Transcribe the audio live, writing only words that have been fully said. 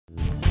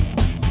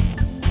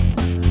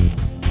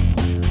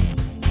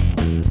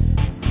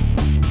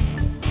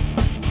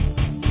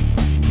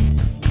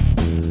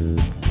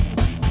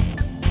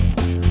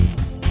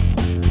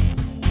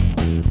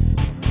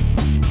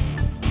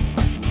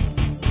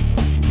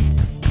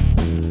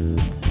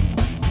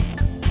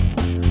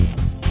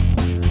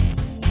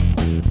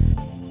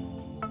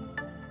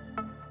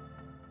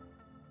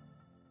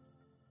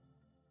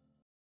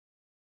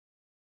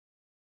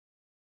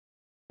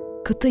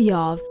Këtë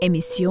javë,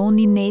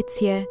 emisioni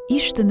Necje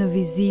ishte në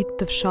vizitë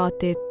të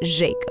fshatit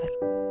Zhegër.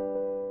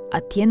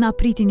 Atje na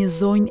priti një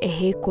zonjë e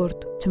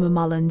hekurt që me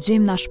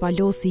mallëngjim na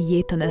shpalosi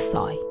jetën e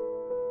saj.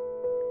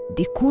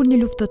 Dikur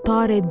një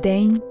luftëtare e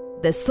denjë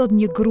dhe sot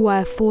një grua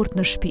e fortë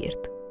në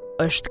shpirt.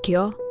 Është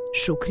kjo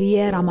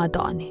Shukrije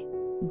Ramadani,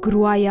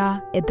 gruaja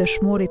e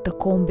dëshmorit të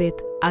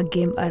kombit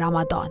Agim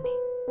Ramadani.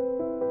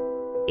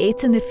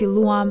 Ecën e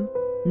filluam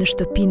në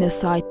shtëpinë e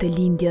saj të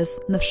lindjes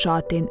në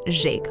fshatin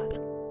Zhegër.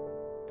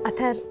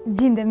 Atëherë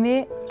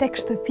gjendemi tek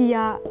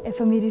shtëpia e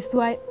fëmijërisë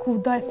tuaj, ku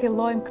do e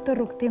fillojmë këtë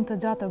rrugtim të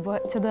gjatë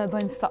që do e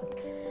bëjmë sot.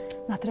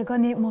 Na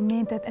tregoni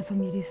momentet e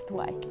fëmijërisë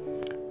tuaj.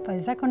 Po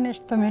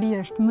zakonisht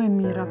fëmijëria është më e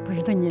mira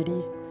për çdo njeri.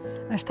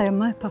 Është ajo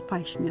më e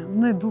papajshmja,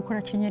 më e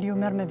bukur që njeriu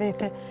merr me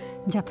vete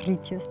gjatë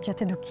rritjes,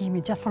 gjatë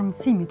edukimit, gjatë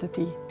formësimit të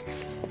tij.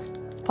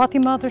 Fati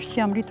i madh është që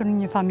jam rritur në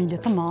një familje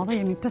të madhe,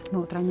 jemi 5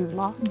 motra, një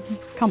vëlla.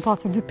 Kam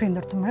pasur 2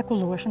 prindër të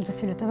mrekullueshëm, të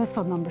cilët edhe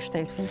sot na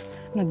mbështesin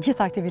në të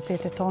gjitha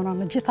aktivitetet tona,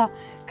 në të gjitha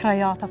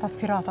krajatat,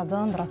 aspiratat dhe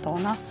ëndrat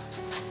tona.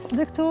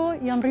 Dhe këtu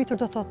jam rritur,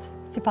 do të thotë,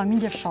 si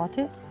familje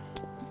fshati.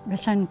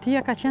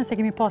 Veçantia ka qenë se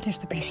kemi pasur një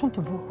shtëpi shumë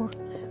të bukur,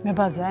 me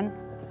bazen.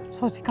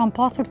 Sot kam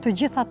pasur të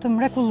gjitha të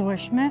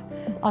mrekullueshme,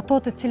 ato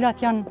të cilat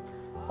janë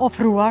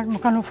ofruar,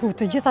 më kanë ofruar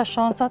të gjitha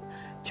shansat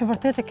që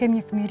vërtet e kemi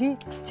një fëmijëri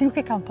që nuk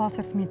e kanë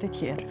pasur fëmijët e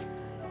tjerë.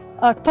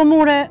 Këto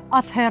more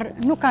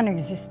atëherë nuk kanë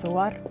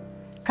ekzistuar,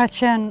 ka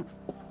qenë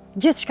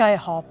gjithçka e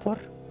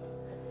hapur,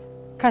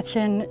 ka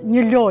qenë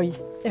një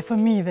lojë e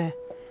fëmijëve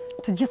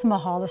të gjithë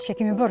mahallës që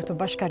kemi bërë të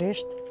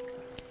bashkarisht.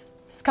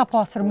 S'ka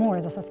pasur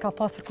more, do të s'ka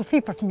pasur kufi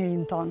për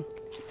fëmijën tonë.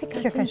 Si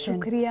ka qenë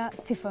Shukrija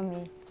si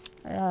fëmijë?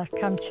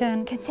 Kam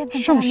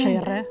qenë shumë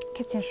sherre,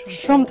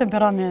 shumë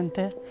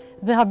temperamente,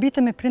 dhe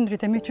habite me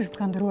prindrit e mi që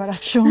kanë ndëruar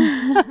atë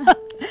shumë.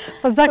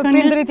 Po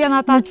prindrit janë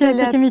ata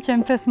që kemi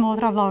qenë 5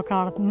 motra, vllau ka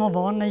ardhur më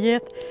vonë në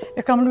jetë,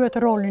 e kam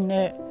luajtur rolin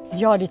e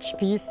djalit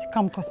shtëpisë,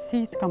 kam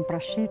kosit, kam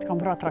prashit, kam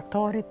bërë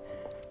traktorit.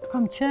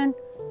 Kam qenë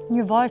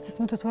një vajzë, që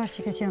s'mund të thuash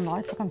që ke qenë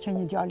vajzë, po kam qenë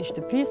një djalë i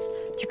shtëpisë,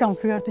 që kam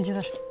kryer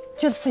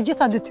të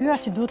gjitha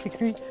detyrat që duhet të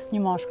kryej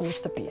një mashkull i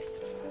shtëpisë.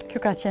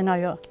 Kjo ka qenë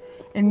ajo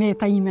e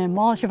meta ime e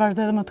madhe që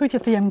vazhdoj dhe më thuj që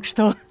të jem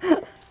kështu.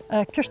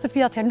 Kjo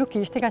shtëpi atëherë nuk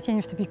ishte, ka qenë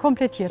një shtëpi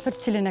komplet tjetër,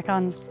 cilin e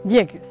kanë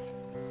djegës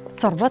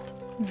sërbët,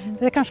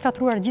 dhe kanë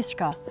shkatruar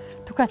gjithçka.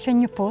 Tu ka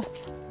qenë një pos,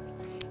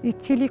 i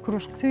cili kur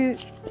është kthy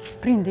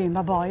prindi im,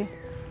 babai,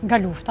 nga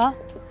lufta,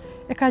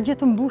 e ka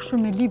gjetur mbushur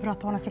me libra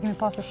tona, se kemi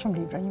pasur shumë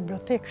libra, një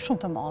bibliotekë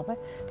shumë të madhe,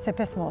 se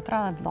 5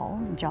 motra, vllau,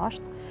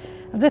 6.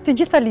 Dhe të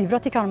gjitha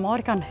librat i kanë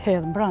marrë, kanë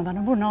hedhur brenda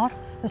në bunar,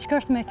 dhe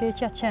çka është më e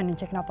keqja, qenin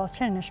që kena pas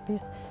qenin e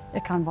shtëpisë,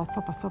 e kanë vënë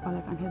copa dhe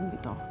kanë hedhur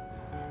mbi to.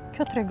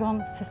 Kjo tregon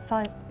se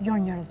sa jo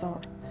njerëzor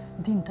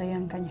din të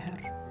jenë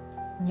nganjëherë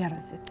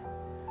njerëzit.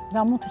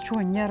 Dhe mund të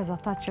quhen njerëz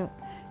ata që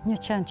një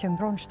qenë që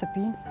mbron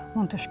shtëpinë,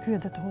 mund të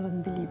shkryhet dhe të hodhet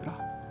mbi libra.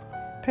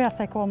 Prej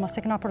asaj kohe mas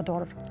e kena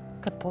përdorur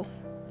këtë pos,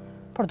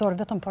 përdor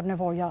vetëm për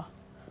nevoja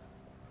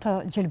të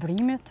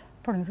gjelbërimit,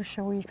 por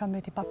ndryshe uji ka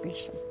mbeti pa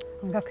pishëm.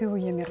 Nga ky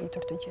ujë jemi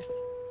rritur të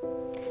gjithë.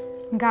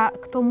 Nga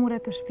këto mure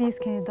të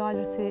shtëpisë keni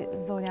dalur si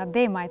zonja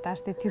Demaj,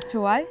 tash ti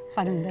quaj.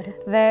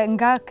 Faleminderit. Dhe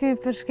nga ky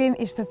përshkrim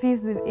i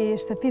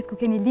shtëpisë ku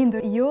keni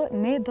lindur ju,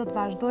 ne do të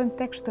vazhdojmë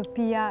tek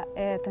shtëpia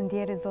e të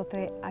ndjerit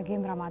zotri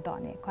Agim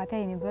Ramadani, ku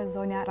atë jeni bërë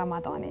zonja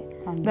Ramadani.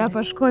 Do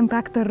po shkojmë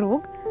pra këtë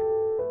rrugë.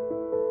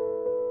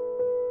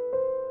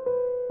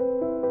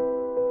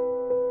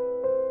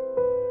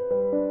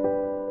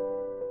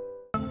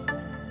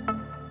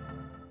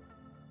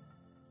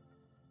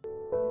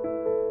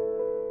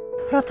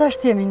 Pra tash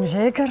jemi në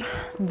Zhegër,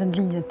 në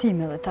vendlindjen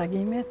time dhe të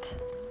Agimit.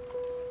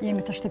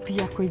 Jemi të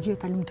shtëpia ku i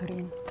gjeta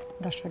lumturinë,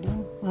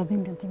 dashurinë dhe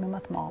dhimbjen time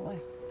më të madhe.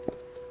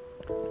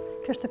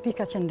 Kjo shtëpi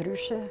ka qenë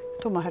ndryshe,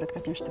 këtu më herët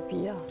ka qenë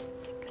shtëpia,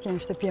 ka qenë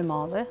një shtëpi e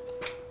madhe.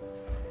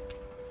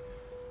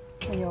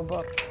 E jo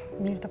bërë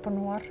mirë të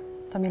punuar,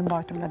 të mirë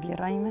mbajtur nga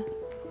vjera ime.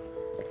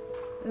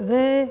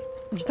 Dhe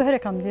çdo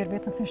herë kam vlerë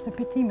vetën si në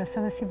shtëpi time,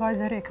 se edhe si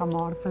vajzë e re kam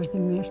ardhur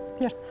vazhdimisht.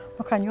 Thjesht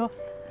më ka njoft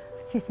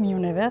si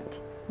fëmijën e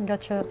vet, nga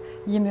që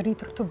jemi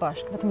rritur këtu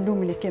bashkë, vetëm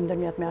lumin i kem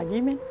ndërmjet me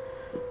Agimin,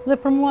 dhe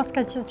për mua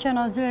s'ka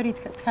qenë asgjë e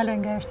rritë të kaloj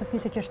nga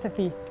shtëpi te kjo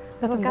shtëpi.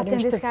 Ka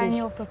qenë diçka e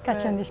njoftur për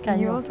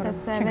ju,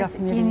 sepse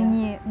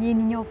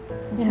jeni njoftë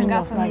që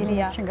nga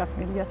familja. Që nga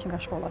familja, që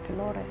nga shkolla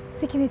fillore.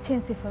 Si keni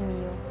qenë si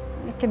fëmijë?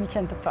 Kemi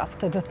qenë të prapë,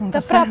 do të mund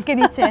të prapë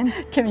keni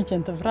qenë? Kemi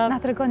qenë të prapë.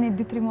 Na tregoni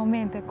 2-3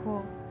 momente ku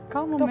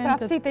ka këto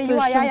prapësitë e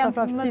juaja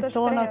janë më të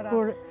tona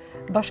kur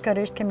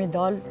bashkarisht kemi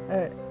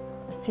dalë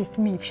si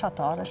fëmijë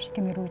fshatarësh,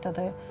 kemi rujt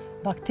edhe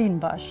vaktin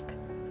bashk,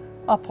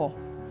 apo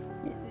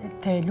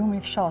te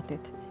lumi i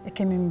fshatit, e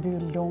kemi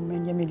mbyll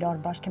lumin, jemi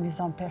larë bashk, kemi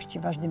zanë peshqi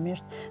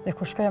vazhdimisht, dhe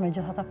kur shkoja me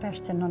gjitha ta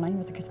peshqe, nëna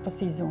ime të kisë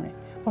pësi i zuni,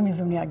 po mi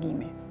zuni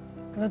Agimi.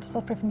 Dhe të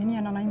thotë për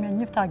fëminia, nëna ime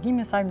njëftë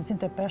Agimi, sa i më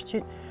zinë të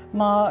peshqi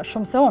ma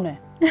shumë se one,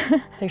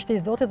 se ishte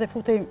i zotit dhe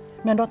futej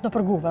me notë në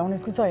përguve, unë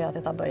i zguzoja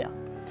atë ta bëja.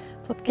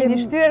 Keni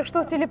shtyrë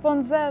kështu cili po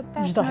nëzë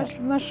peshq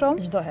më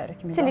shumë? Çdo herë.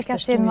 Cili ka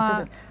qenë ma...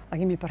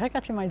 Agimi për herë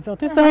ka qenë ma i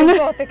zotit, se unë.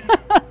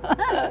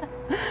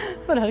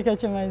 Për herë ka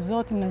qenë ma i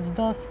zotit, në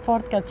çdo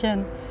sport ka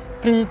qenë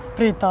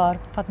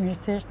pritar,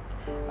 fatmirësisht,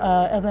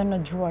 edhe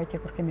në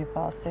gjuajtje kur kemi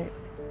pasi.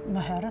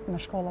 Më herët me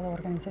shkollave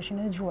organizeshin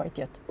e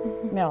gjuajtjet.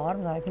 Me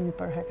armë, dhe kemi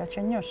përheka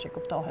që njësh që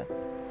kuptohet.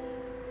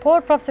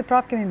 Por prapë se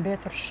prapë kemi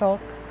mbetur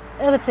shok,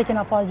 edhe pse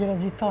kena pas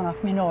gjelozit tona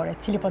fëminore,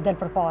 cili po del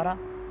për para,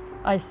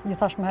 a ju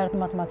thash më herët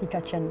në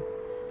matematika qenë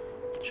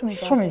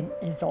shumë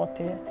i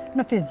zoti,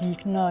 në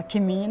fizik, në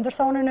kimi,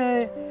 ndërsa unë në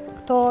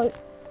këto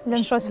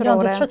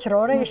lëndë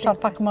shoqërore isha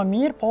pak më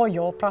mirë, po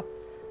jo,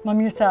 prapë më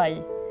mirë se ai.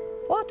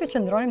 Po aty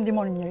qëndronim,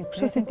 ndihmonim njëri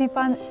tjetrin. Kështu si ti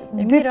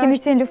dytë keni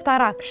qenë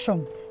luftarak.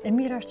 Shumë. E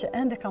mirë është që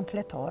ende kam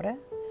fletore,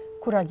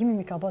 kur Agimi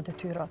mi ka bërë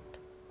detyrat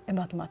e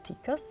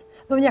matematikës,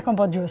 dhe unë ja kam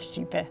bërë gjuhës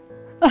shqipe.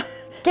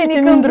 Keni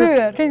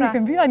këmbyer. Kemi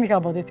këmbyer, ai mi ka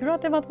bërë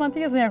detyrat e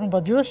matematikës, dhe ja kam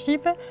bërë gjuhës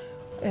shqipe.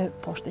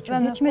 Po është e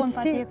çuditshme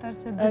si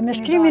me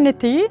shkrimin e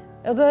tij,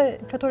 edhe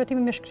fletore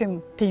timin me shkrim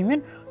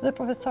timin, dhe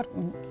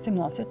profesorët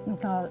simnasit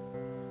nuk na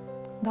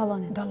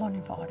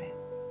dallonin fare.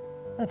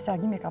 Edhe pse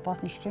Agimi ka pas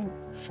një shkrim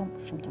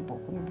shumë të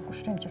bukur, një bukur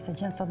shkrim që se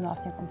gjen sot në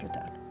asnjë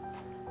kompjuter.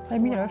 E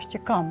mirë është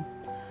që kam.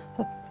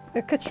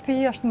 Këtë shtëpi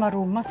është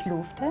marru mas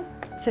lufte,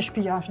 se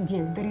shtëpia është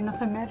ndjek deri në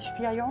themel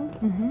shtëpia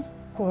jonë,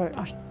 ku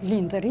është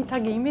lindë Rita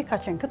Agimi,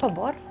 ka qenë këto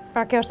borë.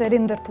 Pra kjo është e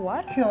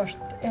rindërtuar? Kjo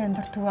është e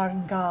ndërtuar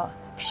nga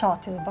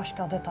fshati dhe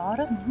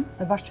bashkëqytetarët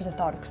dhe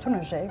bashkëqytetarët këtu në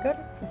Zhegër,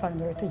 ju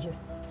falenderoj të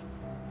gjithë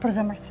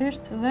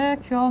përzemërsisht, dhe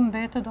kjo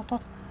mbetet do të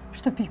thotë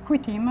shtëpi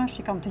kujtimesh,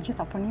 i kam të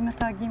gjitha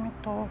punimet e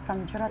Agimit to,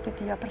 kam gjërat e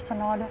tija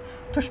personale,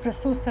 të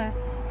shpresu se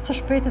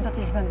së shpejti do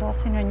t'i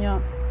zhvendosin në një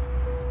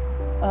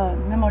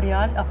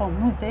memorial apo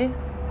muze,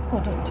 ku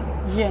do të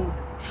jenë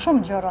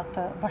shumë gjërat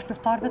të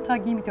bashkëluftarëve të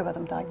Agimit, jo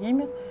vetëm të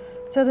Agimit,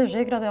 se edhe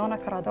Zhegra dhe ana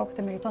Karadokut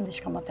e meriton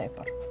diçka më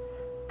tepër.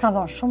 Ka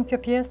dhënë shumë kjo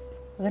pjesë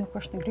dhe nuk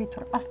është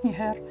ngritur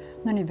asnjëherë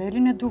në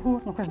nivelin e duhur,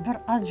 nuk është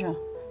bërë asgjë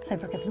sa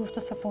i përket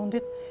luftës së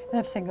fundit,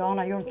 edhe pse nga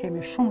ana jonë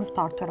kemi shumë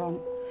luftarë të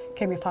rënë,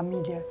 kemi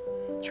familje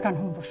që kanë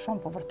humbur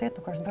shumë, po vërtet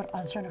nuk është bërë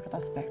asgjë në këtë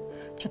aspekt,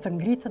 që të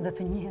ngritet dhe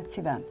të njihet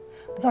si vend.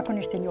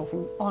 Zakonisht i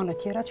njohim anë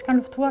tjera që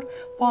kanë luftuar,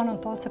 po anën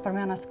tonë se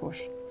përmen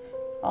askush.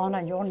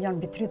 Ana jonë janë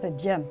mbi 30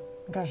 djemë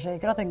nga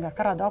Zhegra dhe nga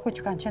Karadaku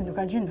që kanë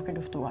qenë duke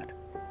luftuar.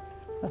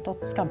 Dhe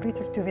thotë s'kam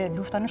pritur t'ju vjen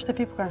lufta në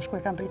shtëpi, por kanë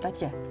shkuar kanë prit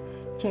atje.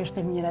 Kjo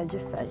është e mira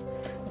gjithsej.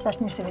 Tash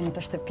mirë se vini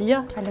të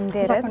shtëpia.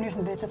 Faleminderit.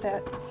 Zakonisht mbetet e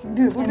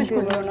mbyllur me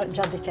shkollën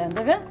gjatë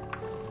vikendeve.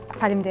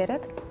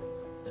 Faleminderit.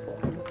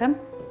 Lutem.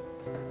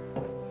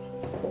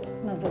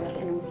 Na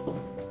zëvendëm.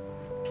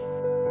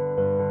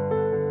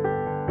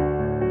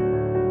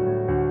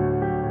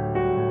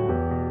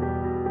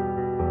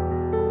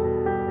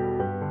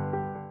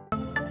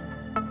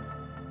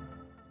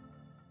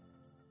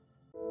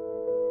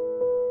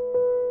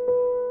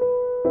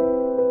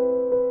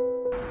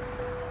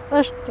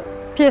 Është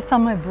pjesa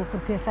më e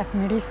bukur, pjesa e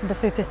fëmirisë,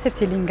 besoj të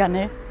secili nga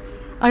ne,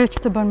 ajo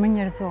që të bën më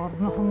njerëzor,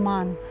 më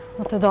human,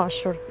 më të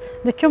dashur.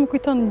 Dhe kjo më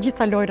kujton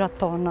gjitha lojrat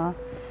tona,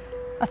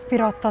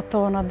 aspiratat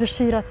tona,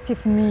 dëshirat si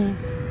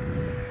fëmijë.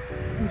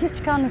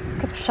 Gjithçka në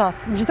këtë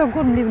fshat, çdo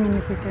gur më lidh me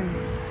një kujtim.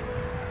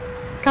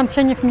 Kam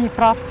qenë një fëmijë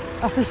prap,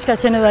 ashtu siç ka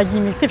qenë edhe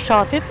Agimi këtij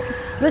fshatit,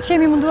 dhe që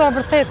jemi munduar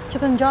vërtet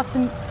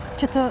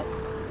që të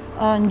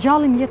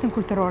ngjallim jetën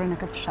kulturore në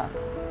këtë fshat.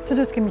 Të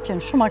duhet kemi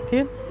qenë shumë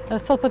aktiv. Edhe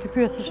sot po të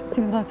pyes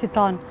si më thënë si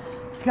tanë,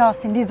 të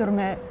flasin lidhur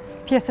me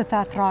pjesët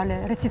teatrale,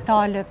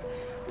 recitalet,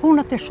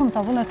 punët e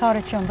shumta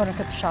vullnetare që janë bërë në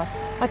këtë fshat.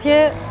 Atje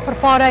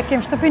përpara e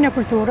kemi shtëpinë e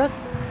kulturës,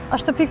 a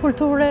shtëpi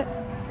kulture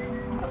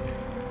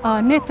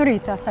ne të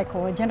rritë asaj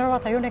kohë,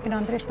 gjenerata jonë e kena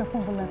ndresh me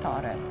punë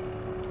vullnetare.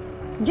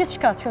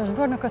 Gjithçka që është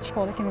bërë në këtë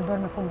shkollë kemi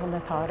bërë me punë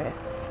vullnetare.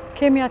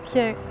 Kemi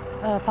atje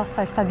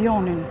pastaj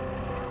stadionin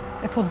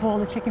e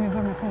futbollit që kemi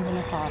bërë me punë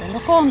vullnetare.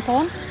 Në kohën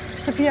tonë,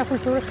 shtëpia e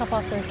kulturës ka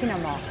pasur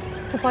kinema.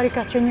 Tu pari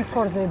ka qenë një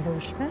korzo e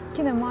bujshme.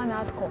 Kinema në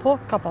atë kohë? Po,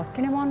 ka pas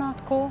kinema në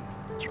atë kohë,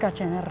 që ka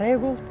qenë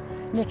rregull.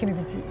 Ne kemi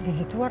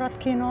vizituar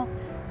atë kino.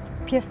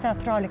 Pjesë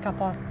teatrale ka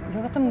pas,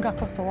 jo vetëm nga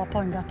Kosova, po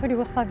nga tërë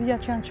Jugoslavia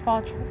që janë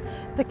shfaqur.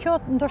 Dhe kjo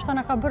ndoshta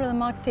na ka bërë edhe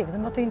më aktiv dhe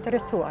më të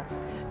interesuar.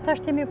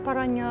 Tash jemi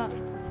para një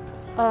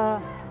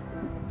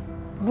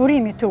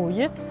burimi të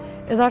ujit,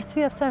 edhe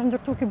arsyeja pse është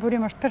ndërtuar ky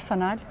burim është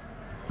personal.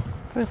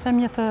 Por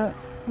them një të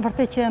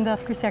vërtet që ende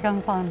askush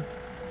kanë thënë.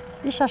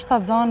 Isha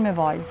shtatzan me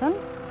vajzën,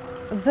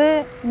 dhe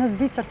në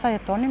Zvicër sa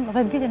jetonim,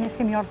 10 vite ne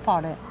s'kemi ardhur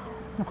fare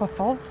në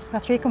Kosovë, nga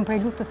që ikëm prej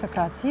luftës së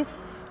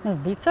Kroacisë në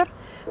Zvicër,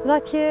 dhe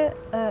atje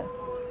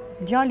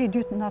djali i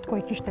dytë në atë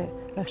kohë kishte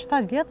rreth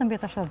 7 vjet,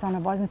 mbeta shtatzan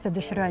e vajzën se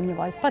dëshiroja një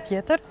vajzë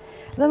patjetër,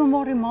 dhe më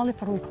mori malli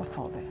për ujë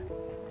Kosove.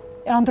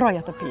 E androj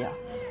atë pija.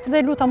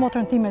 Dhe luta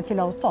motrën time e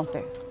cila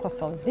udhtonte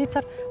Kosovë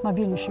Zvicër, ma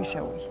bie një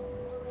shishe ujë.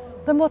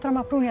 Dhe motra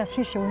ma pruni atë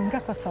shishe ujë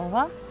nga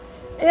Kosova,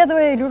 edhe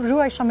e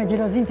ruajsha me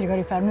xhelozin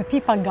frigorifer, me pi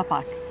pak nga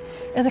pak.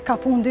 Edhe ka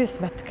fundi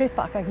me të krejt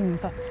pak, Agimi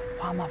më thotë,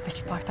 pa ma veç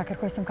pak ta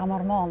kërkoj se më ka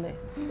marrë malli.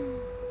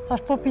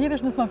 Thash po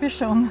pijesh mos ma pi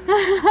shumë.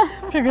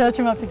 Figura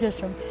që ma pike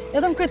shumë.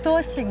 Edhe më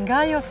kujtohet që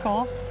nga ajo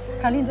kohë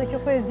ka lindë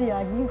kjo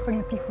poezia Agimi për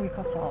një pikë ujë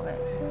Kosove.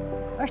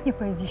 Është një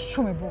poezi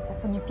shumë e bukur,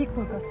 për një pikë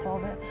ujë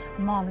Kosove,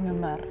 malli më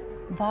merr,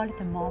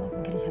 valet e mallit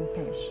ngrihen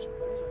peshë.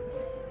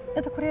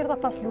 Edhe kur erdha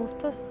pas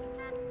luftës,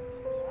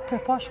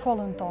 të pa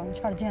shkollën tonë,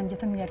 çfarë gjendje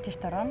të mirë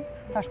kishte rënë,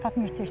 tash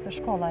fatmirësisht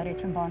shkolla e re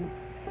që mban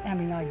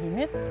emrin e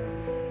agimit,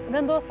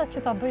 vendosa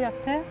që ta bëja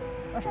këtë,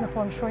 është në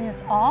formë shkronjës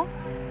A,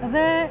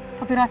 dhe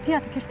fotografia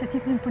të kishte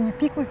titullin për një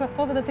piku i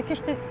Kosovës dhe të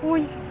kishte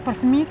ujë për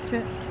fëmijët që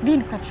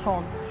vinë këtë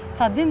shkollë.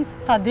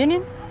 Ta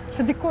dinin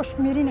që dikush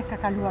fëmirinë e ka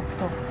kaluar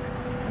këtu.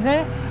 Dhe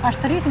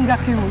është rritë nga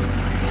ky ujë,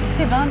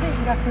 këti vendi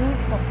nga ky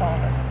ujë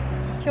Kosovës.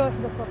 Kjo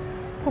është do të thotë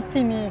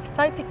kuptimi i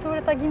kësaj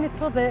pikture të agimit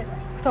këtu dhe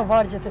këto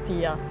vargjet e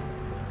tija.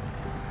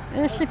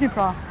 E shikni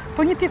pra,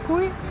 po një pikë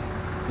ujë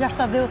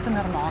jashtë adheu të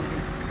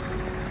normali.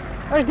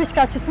 Është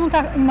diçka që s'mund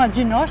ta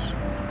imagjinosh,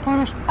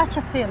 por është aq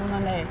e thellë në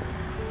ne,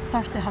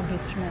 sa është e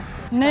habitshme.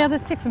 Ne edhe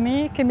si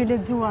fëmijë kemi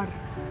lexuar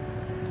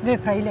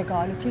vepra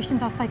ilegale, që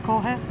ishin të asaj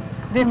kohe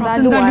vepra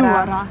të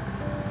ndaluara.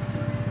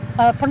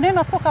 Por ne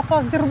në ato ka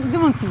pas dy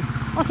mundësi,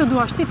 o të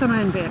duash ti të në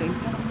enverin,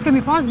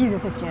 s'kemi pas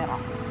gjidhjet e tjera.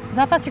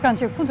 Dhe ata që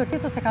kanë qenë kundër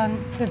tito se kanë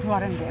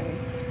lexuar enverin.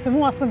 Dhe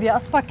mua s'më bie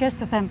as pak keq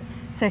të them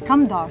se e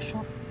kam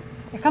dashur,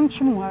 e kam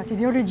çmuar atë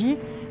ideologji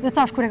dhe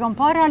tash kur e kam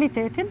parë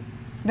realitetin,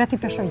 vetë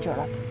i peshoj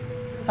gjërat.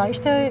 Sa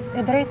ishte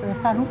e drejtë dhe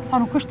sa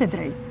nuk është e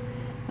drejtë.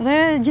 Dhe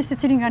gjithë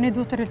secili nga ne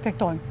duhet të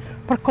reflektojmë.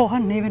 Për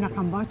kohën neve na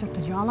ka mbajtur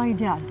të gjalla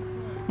ideal.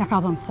 Na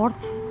ka dhënë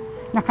forcë,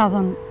 na ka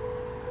dhënë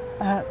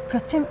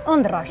plotësim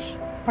ëndrash.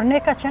 Për ne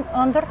ka qenë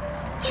ëndër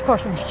të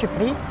shkosh në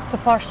Shqipëri, të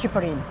pash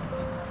Shqipërinë.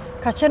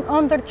 Ka qenë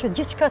ëndër që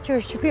gjithçka që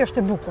është Shqipëri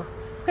është e bukur.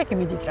 Nuk e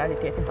kemi ditë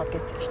realitetin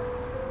fatkeqësisht.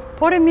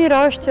 Por e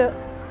mira është që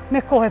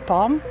me kohë e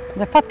pam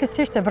dhe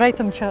fatkeqësisht e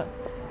vrejtëm që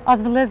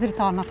as vëllezërit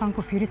tanë na thanë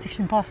kufirit se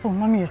kishin pas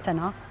punë më mirë se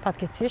na,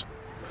 fatkeqësisht.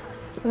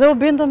 Dhe u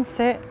bindëm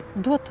se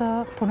duhet të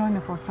punojmë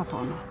me forcat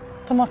tona.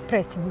 Të mos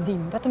presim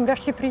ndihmë vetëm nga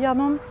Shqipëria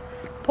më,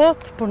 po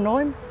të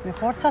punojmë me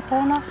forcat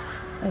tona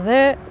dhe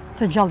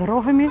të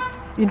gjallërohemi,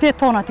 idetë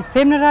tona t'i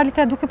kthejmë në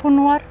realitet duke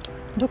punuar,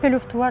 duke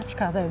luftuar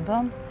çka do e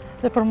bëm.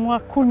 Dhe për mua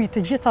kulmi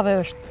të gjithave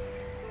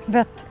është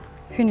vetë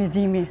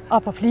hynizimi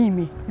apo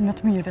flijimi më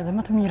të mirëve dhe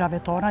më të mirave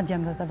tona,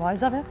 djemve dhe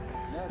vajzave.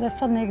 Dhe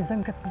sot ne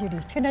gëzojmë këtë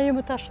liri, që ne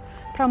jemi tash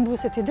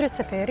prambuesit i drejtë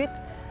seferit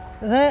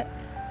dhe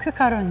ky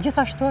ka rënë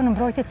gjithashtu në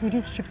mbrojtjet e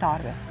lirisë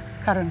shqiptarëve.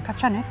 Ka rënë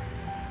Kaçanek,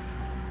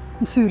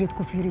 në syrit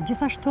kufirit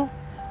gjithashtu,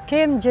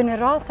 kem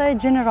gjenerata e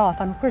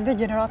gjenerata, nuk është vetë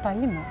gjenerata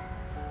ime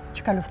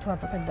që ka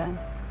luftuar për këtë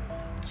vend.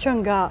 Që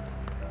nga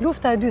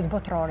lufta e dytë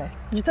botërore,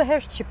 çdo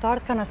herë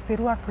shqiptarët kanë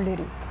aspiruar për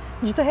liri,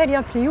 çdo herë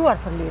janë krijuar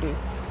për liri.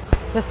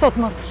 Dhe sot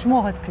mos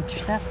shmohet ky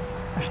shtet,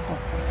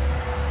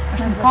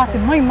 është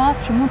mëkati më i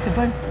madh që mund të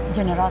bëjnë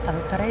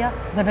gjeneratave të reja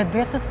dhe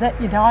vetvetes dhe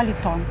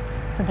idealit tonë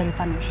të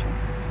drejtanishëm.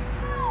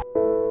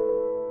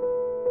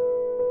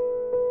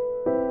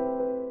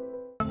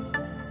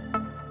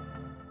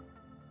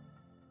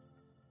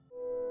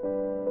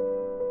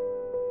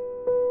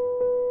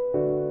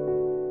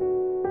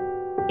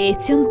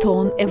 Ecjen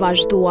ton e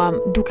vazhduam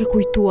duke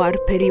kujtuar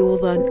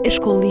periudhën e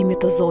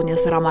shkollimit të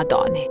zonjës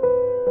Ramadani.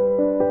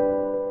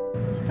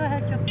 Çdo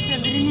herë kjo të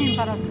sjell rinin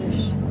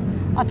parasysh.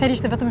 Atëherë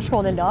ishte vetëm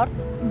shkollë e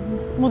lartë.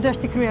 Mu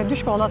deshti kryeja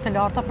 2 shkolla të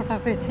larta për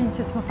fatkeqësinë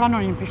që s'më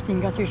pranonin në Prishtinë,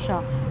 nga që isha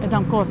e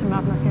damkosi me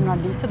atë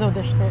nacionaliste dhe u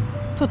deshte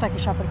tu ta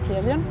kisha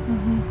përcjelljen.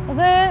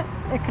 Dhe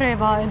e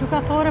kreva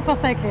edukatore,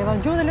 pastaj e kreva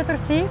gjuhë dhe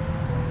letërsi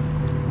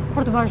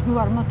për të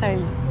vazhduar më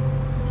tej,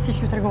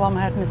 siç ju tregova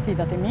më herët me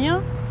sfidat e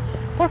mia.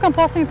 Por kam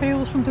pasur një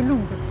periudhë shumë të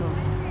lumtur këtu.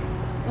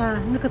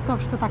 Në këtë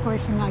kohë të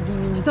takoheshim në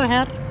agimin çdo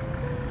herë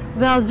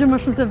dhe asgjë më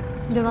shumë se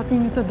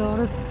levatimi të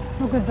dorës,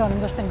 nuk guxon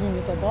ndoshta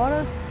ngimi të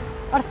dorës.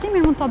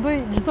 Arsimin mund ta bëj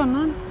çdo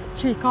nën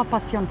që i ka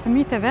pasion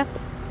fëmijët e vet,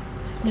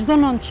 çdo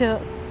nën që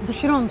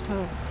dëshiron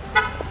të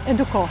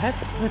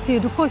edukohet dhe të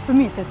edukoj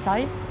fëmijët e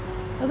saj.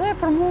 Dhe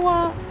për mua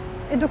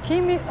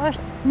edukimi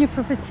është një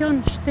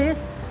profesion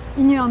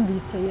shtesë i një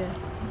ambiseje.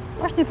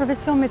 Është një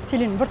profesion me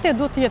cilin vërtet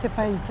duhet të jetë e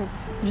pajisur.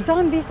 Çdo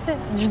ambise,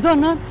 çdo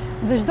nën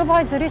dhe çdo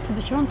vajzë e re që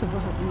dëshiron të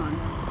bëhet nën.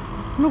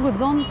 Nuk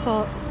guxon të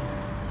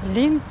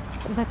lind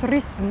dhe të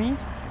rrisë fëmijë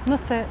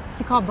nëse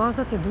si ka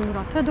bazat e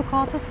duhura të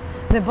edukatës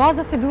dhe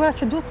bazat e duhura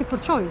që duhet t'i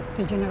përçojë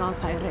te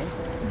gjenerata e re.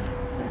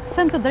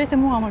 Them të drejtë,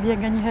 mua më vjen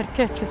nganjëherë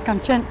keq që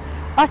s'kam qenë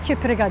aq e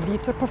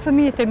përgatitur për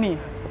fëmijët e mi,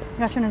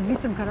 nga që në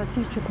Zvicër ka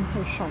rasti që të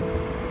mësoj shumë.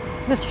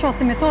 Dhe të shoh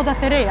se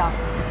metodat e reja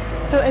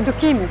të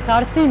edukimit, të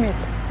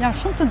arsimit janë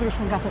shumë të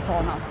ndryshme nga të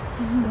tona.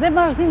 Dhe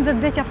vazhdim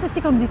vetvetja, pse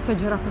si kam ditë këto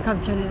gjëra kur kam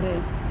qenë e re.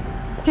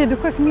 Ti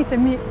edukoj fëmijët e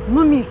mi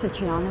më mirë se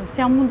që janë,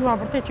 se jam munduar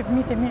vërtet që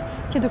fëmijët e mi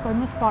ti edukoj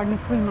më së pari në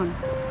frymën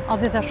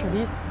e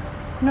dashurisë,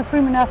 në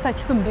frymën e asaj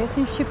që të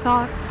mbesin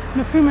shqiptar,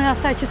 në frymën e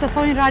asaj që të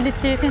thonin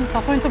realitetin,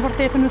 të thonin të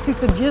vërtetën në sy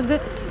të gjithëve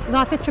dhe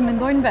atë që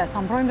mendojnë vetë,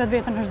 ta mbrojnë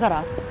vetveten në çdo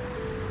rast.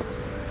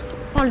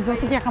 Falë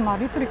Zotit, ja kam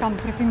arritur, i kam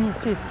 3 fëmijë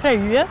si 3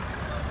 yje,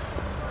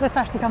 dhe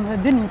tash i kam edhe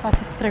 2 një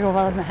pasi të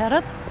tregova edhe më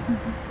herët.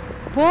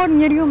 Por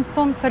njeriu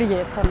mëson të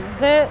rjetën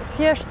dhe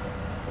thjesht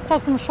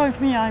sot kur më shohin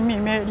fëmija e mi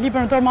me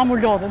librin në dorë mamu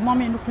lodhet,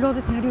 mami nuk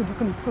lodhet njeriu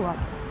duke mësuar,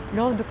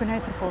 lodhet duke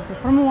nejë trupoti.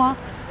 Për mua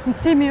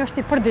mësimi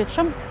është i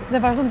përditshëm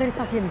dhe vazhdon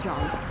derisa të jem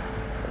gjallë.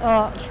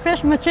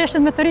 Shpesh më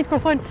qeshet me të rinjt kur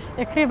thonë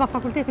e kreva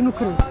fakulteti nuk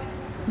kryet.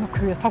 Nuk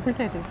kryet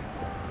fakulteti.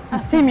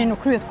 Mësimi nuk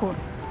kryet kur.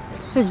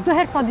 Se çdo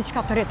herë ka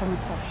diçka të re të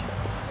mësosh.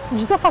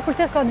 Çdo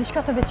fakultet ka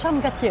diçka të veçantë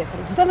nga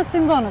tjetri. Çdo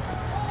mësimdhënës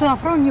të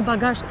ofron një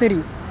bagazh të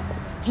ri.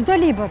 Çdo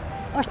libër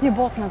është një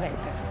botë në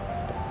vete.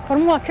 Për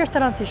mua kjo është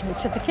e rëndësishme,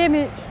 që të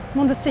kemi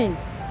mundësinë,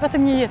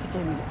 vetëm një jetë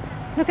kemi.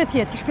 Në këtë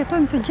jetë, të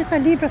shfletojmë të gjitha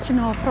librat që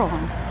na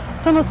ofrohen,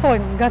 të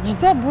mësojmë nga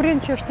çdo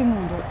burim që është i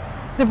mundur.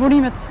 Dhe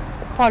burimet,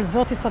 falë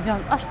Zotit, sot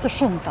janë aq të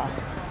shumta.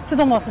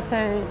 Sidomos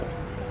se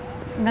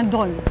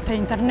mendojmë te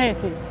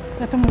interneti,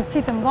 dhe të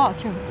mundësitë e mëdha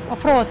që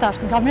ofrohet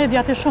tash nga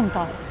mediat e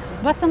shumta.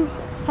 Vetëm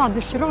sa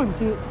dëshirojmë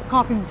të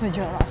kapim të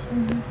gjëra.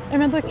 E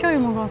mendoj kjo i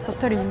mungon sot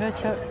të rinjve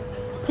që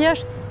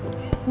thjesht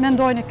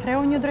mendojnë e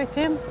krejojnë një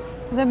drejtim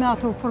dhe me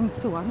ato u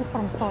formësuar, nuk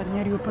formësohet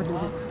njeriu për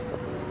 2 ditë.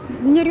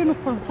 Njeriu nuk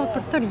formësohet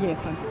për tërë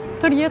jetën.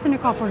 Tërë jetën e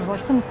ka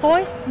përbosh të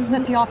mësoj dhe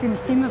të japi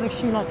mësime dhe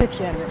këshilla të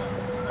tjerëve.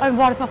 Ai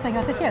varet pastaj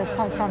nga të tjerët,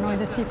 sa i pranojnë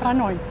dhe si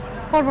pranojnë.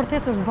 Por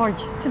vërtet është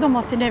borxh,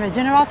 sidomos i neve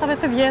gjeneratave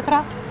të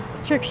vjetra,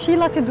 që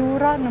këshillat e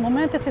duhura, në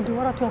momentet e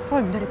duhura të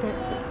ofrojmë deri te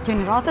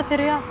gjeneratat e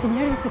reja, të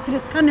njerëzit të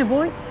cilët kanë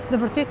nevojë dhe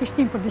vërtet i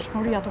shtim për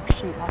dëshmëri ato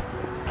këshilla.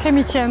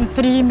 Kemi qenë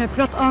tri me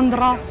plot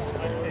ëndra,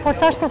 por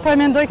tash kur po e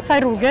mendoj kësaj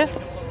rruge,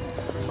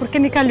 kur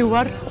kemi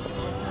kaluar,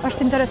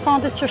 është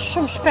interesante që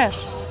shumë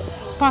shpesh,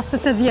 pas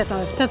të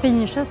 80-ave,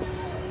 81-shës,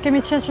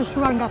 kemi qenë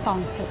shoqëruar nga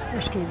tankset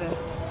e shkive.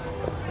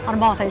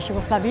 Armata e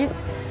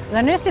Jugosllavisë,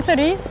 dhe ne si të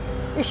ri,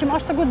 ishim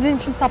aq të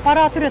guximshëm sa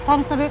para atyre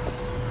tanksave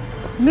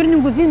mirë një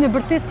guxim dhe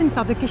bërtesim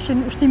sa të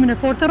kishin ushtimin e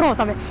fortë të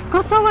rrotave.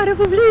 Kosova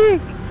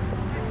Republikë!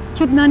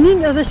 Që të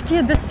nanin edhe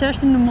shkijet dhe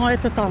shqeshtin në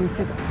majët të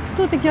tanksit.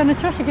 Këtu të kjo në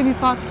qashë kemi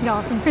pas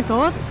klasën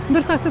këtot,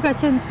 ndërsa këtu ka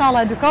qenë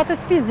sala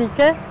edukatës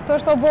fizike. Të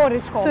është obori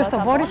shkollës? Të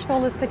është obori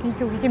shkollës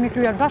teknike, ku kemi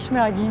kryer bashkë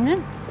me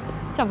Agimin,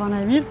 që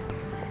bana e mirë.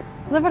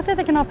 Dhe vërtet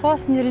e kena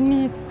pas një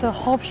rini të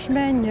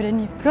hopshme, një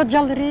rini plot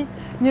gjallëri,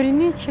 një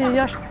rini që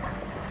është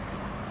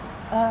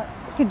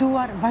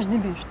sfiduar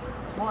vazhdimisht.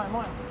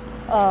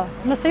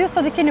 Nëse ju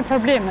sot i keni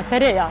probleme të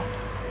reja,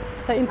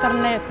 të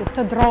internetit,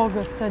 të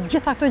drogës, të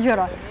gjitha këto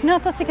gjëra, ne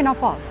ato si kena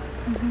pas.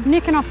 Ne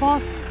kena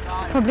pas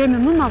probleme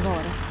më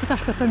madhore, si ta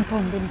shpëtojmë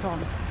kombin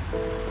tonë.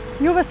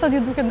 Juve sot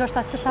ju duket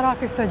ndoshta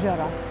çesharake këto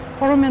gjëra,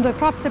 por unë mendoj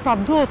prapë se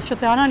prapë duhet që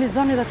të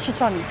analizoni dhe të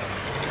shiqoni.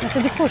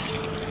 Nëse dikush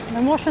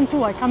në moshën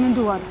tuaj ka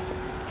menduar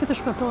si të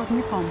shpëtohet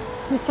një kom,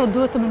 ne sot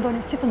duhet të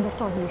mendoni si të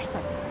ndërtohet një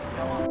shtet.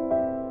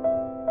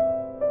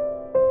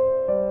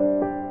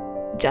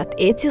 Gjatë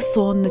ecjes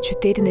sonë në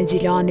qytetin e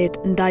Gjilanit,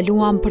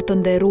 ndaluam për të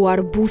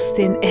nderuar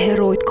bustin e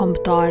herojt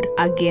kombëtar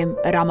Agim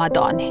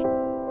Ramadani.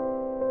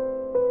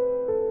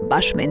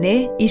 Bashkë me ne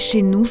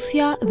ishin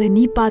nusja dhe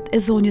nipat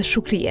e zonjës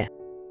Shukrije.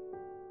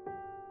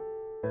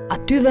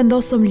 Aty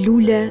vendosëm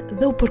lule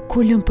dhe u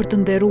përkullëm për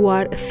të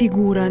nderuar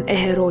figurën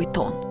e herojt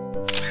tonë.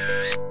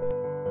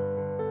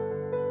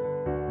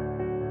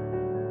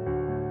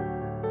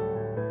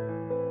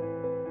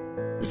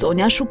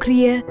 Zonja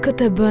Shukrije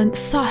këtë e bën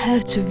sa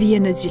herë që vije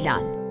në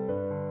Gjilan.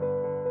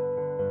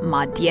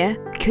 Madje,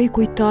 kjo i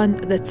kujton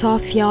dhe ca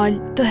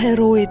fjalë të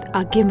herojit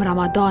Agim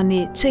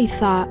Ramadani që i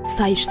tha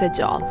sa ishte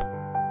gjallë.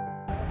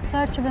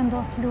 Sa herë që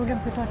vendos lule,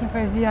 më kujtohet një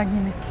poezi e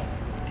Agimit,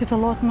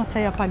 titullohet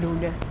Moseja pa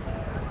lule.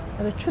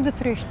 Edhe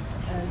çuditërisht,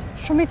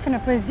 shumicën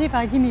e poezive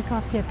Agimi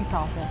ka si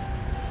epitafe.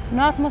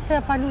 Në atë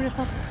Moseja pa lule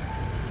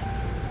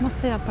thotë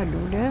Moseja pa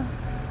lule,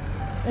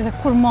 edhe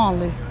kur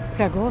malli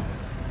plagos,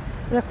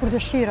 dhe kur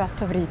dëshira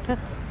të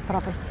vritet,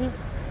 prapërsi,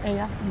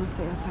 eja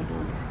Moseja pa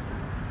lule.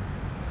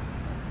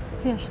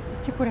 Thjesht,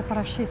 sikur e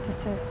parashitë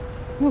se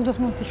nuk do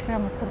të mund t'i shkruaj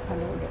më kur pa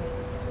lule.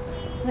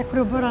 Dhe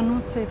kur u bëra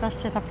anunsi, tash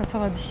që ta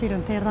plotësova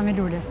dëshirën të erdha me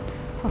lule,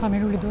 po tha me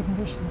lule duhet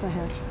mbysh çdo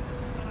herë.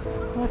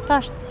 Dhe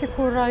tash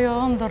sikur ajo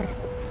ëndër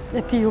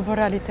e tij u bë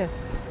realitet.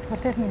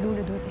 Vërtet me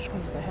lule duhet të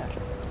shkoj çdo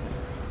herë.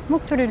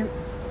 Nuk këtyre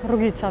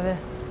rrugicave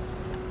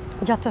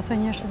gjatë të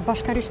thënjeshës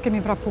bashkarisht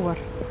kemi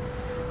vrapuar,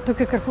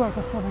 duke kërkuar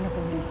Kosovën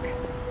Republikë.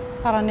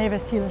 Para neve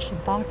silleshin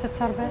tankset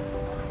serbe,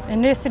 e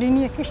ne si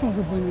rini e kishim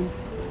guximin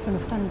të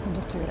luftonin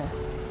kundër tyre.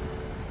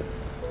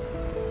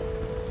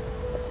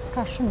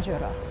 Ka shumë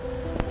gjëra.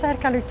 Sa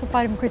herë kaloj këtu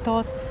pari më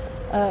kujtohet,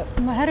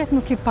 më herët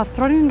nuk i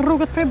pastronin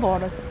rrugët prej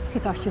borës, si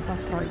tash që i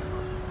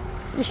pastrojnë.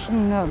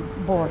 Ishin në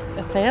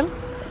borë e thellë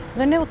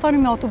dhe ne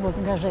utonim me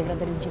autobus nga Zhegra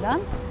deri në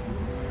Gjilan.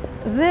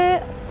 Dhe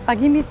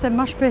Agimi ishte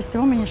më shpesh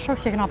se unë me një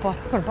shok që e kena pas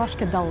të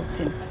përbashkë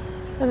Dautin.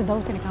 Edhe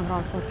Dautin i kam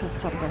vrarë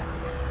forcat serbe.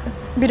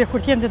 Bile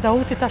kur t'jem dhe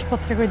Dauti, tash po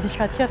t'tregoj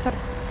diçka tjetër.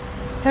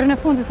 Herën e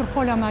fundit kur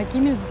folja me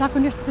Agimin,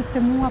 zakonisht pyeste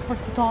mua për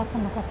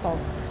situatën në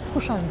Kosovë.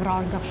 Kush është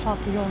vrarë nga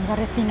fshati jonë, nga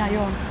rrethina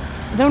jonë.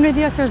 Dhe unë e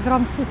dija që është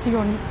vrarë mësuesi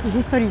jonë i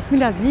historisë,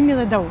 Milazimi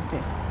dhe Dauti.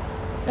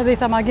 Edhe i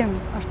tham Agim,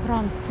 është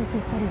vrarë mësuesi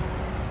i historisë,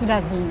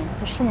 Milazimi,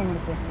 dhe shumë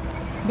mësi.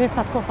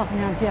 Besa të kofta për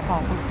një anëzje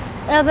fatën.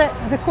 Edhe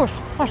dhe kush,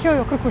 thash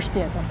jo kërkush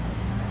tjetër.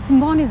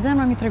 S'mbani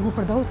zemra mi tregu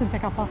për Dautin se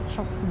ka pas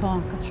shok të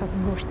bankës, shok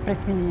ngusht prej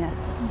fëmijë.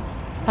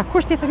 Tha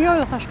kush tjetër jo,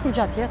 thash kur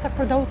gjatë tjetër,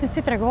 për Dautin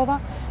si tregova,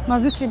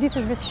 mas 2-3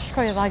 ditësh veç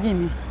shkoj edhe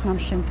Agimi në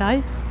mshim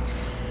taj.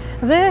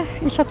 Dhe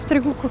isha të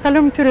tregu kur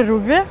kalëm në tyre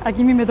rrugëve,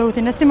 Agimi me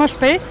Dautin e si më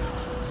shpejt,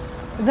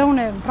 dhe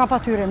unë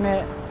prapa tyre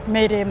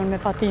me Iremën, me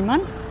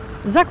Fatimën,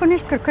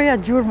 zakonisht kërkoja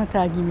gjurmët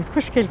e Agimit.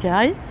 Kush shkelke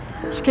aj,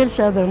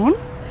 shkelqe edhe unë,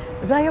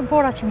 Dhe ajo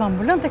bora që më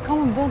ambulante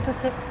kamën bënte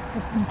se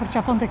më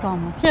përqaponte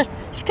kamën. Thjesht,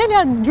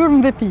 shkelja në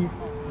gjurmët e tij.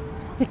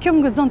 E kjo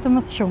më gëzonte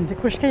më së shumti,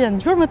 kur shkelja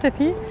në gjurmët e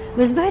tij,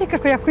 dhe çdo herë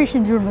kërkoja ku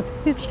ishin gjurmët e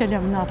tij, shkelja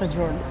në ato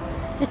gjurmë.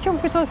 E kjo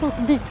më kujtohet kur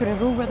bi këtyre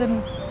rrugëve dhe më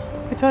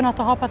kujtohen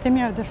ato hapat e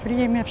mia,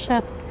 dashuria ime e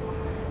fshet,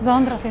 dhe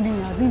ëndrat e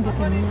mia,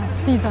 dhimbjet e mia,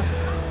 sfidat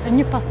e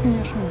një pas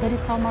njëshme,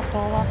 derisa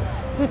martova,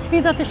 dhe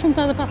sfidat e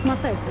shumta edhe pas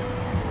martesës.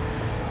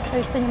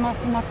 Se ishte një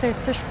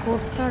martesë e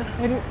shkurtër,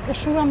 e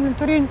shuam në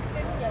Turinë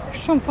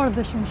shumë fort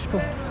dhe shumë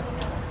shkurt.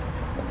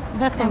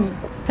 Vetëm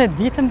 8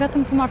 vite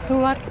vetëm të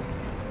martuar,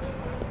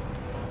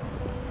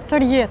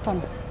 tër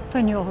jetën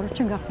të njohur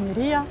që nga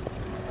fëmijëria,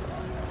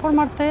 por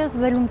martesë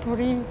dhe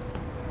lumturi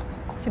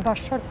si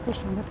bashkëshort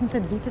kishim vetëm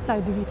 8 vite, sa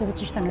 2 viteve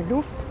që ishte në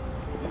luftë.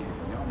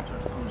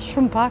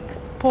 Shumë pak,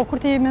 po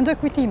kur ti mendoj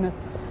kujtimet,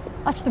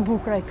 aq të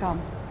bukura i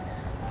kam.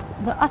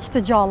 Dhe aq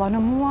të gjalla në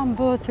mua më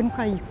bëhet se nuk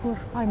ka ikur,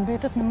 ai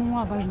mbetet në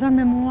mua, vazhdon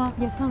me mua.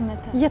 Jeton me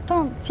të.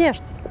 Jeton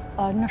thjesht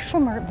në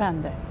shumë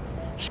vende.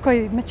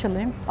 Shkoj me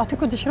qëllim, aty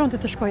ku dëshironte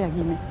të shkoj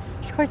agimi.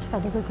 Shkoj që ta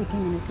dërgoj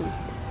kujtimin e tij.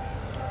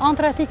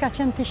 Antra e tij ka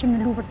qenë të ishim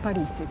në Luvër të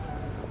Parisit.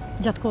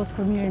 Gjatë kohës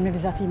kur mirën me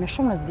vizatime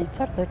shumë në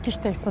Zvicër, dhe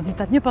kishte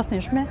ekspozitat një pas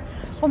njëshme,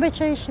 po me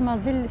që ishim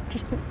azil,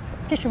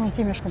 s'kishte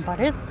mundësi me shku në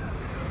Paris,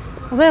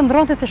 dhe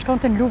ndronte të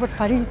shkonte në Luvër të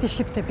Parisit i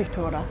shqipte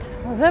pikturat.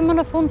 Dhe më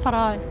në fund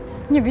para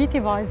një viti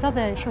vajza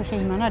dhe shoqja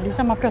ime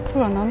Analiza ma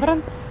plotësua në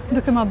ëndrën,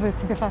 duke ma bëjë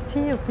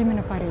sipërfaqësi udhëtimin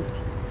në Paris.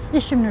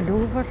 Ishim në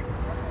Luvër,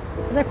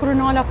 dhe kur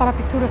nala para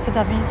pikturës së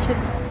Da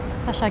Vinci-t,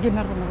 thash agi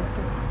merr dhe më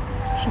rëtu.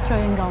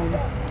 Shiqoj nga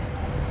unë.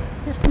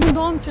 Thjesht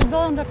mundohem që çdo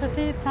ëndër të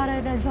ti ta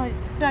realizoj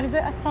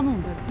atë sa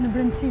mundet, në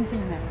brendësinë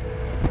time.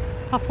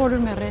 Pa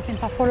folur me rrethin,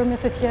 pa folur me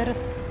të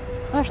tjerët.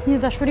 Është një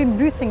dashuri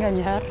mbytëse nga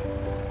njëherë,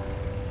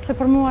 se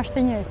për mua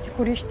është e njëjtë,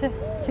 sikur ishte,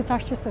 si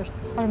tash që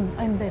s'është,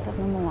 ai mbetet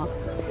në mua.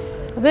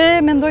 Dhe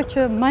mendoj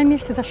që më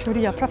mirë se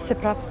dashuria, prapë se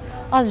prapë,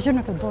 asgjë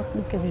në këtë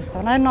botë nuk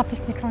ekziston. Ajo na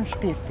pisnikron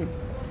shpirtin.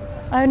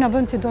 Ajo na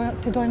bën të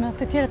dojmë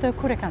të tjerët edhe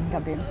kur e kanë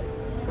gabim.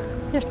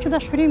 Thjesht kjo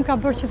dashuri më ka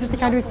bërë që të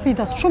kaloj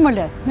sfidat shumë më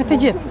lehtë me të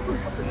gjithë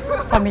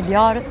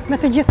familjarët, me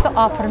të gjithë të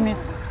afërmit,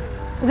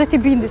 dhe t'i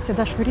bindi se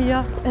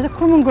dashuria, edhe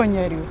kur mungon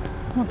njeriu,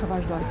 mund të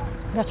vazhdoj,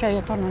 nga që ajo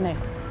jeton në ne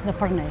dhe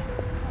për ne.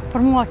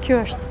 Për mua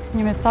kjo është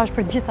një mesazh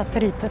për gjitha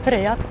të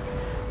rejat,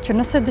 që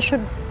nëse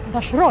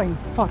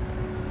dashurojnë fort,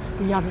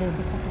 ja vlen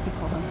të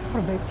sakrifikohen,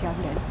 përbëjës ja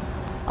vlen.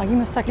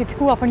 Agimi u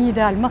sakrifikua për një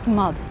ideal më të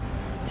madh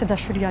se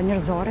dashuria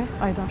njerëzore,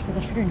 ajo është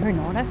dashurinë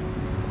hyjnore,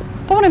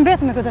 po unë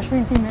mbet me këtë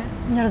dashurinë time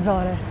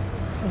njerëzore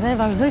dhe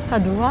vazhdoj ta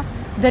dua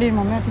deri në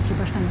momentin që i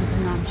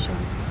bashkangitem në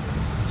anshëm.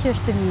 Kjo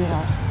është e mira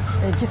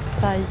e gjithë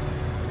kësaj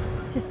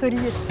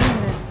historie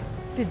time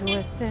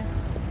sfiduese,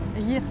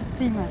 e jetës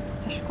sime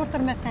të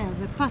shkurtër me te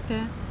dhe pa te,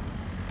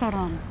 të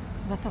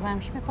rëndë dhe të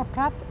dhemshme, por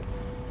prapë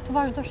të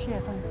vazhdosh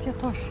jetën, të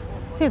jetosh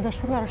si e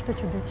dashuruar është e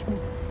çuditshme,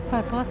 pa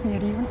e pas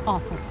njeriun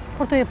afër,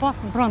 por të e pas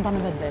brenda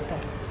në vetvete.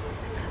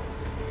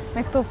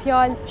 Me këto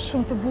fjalë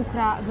shumë të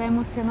bukura dhe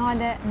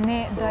emocionale,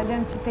 ne do e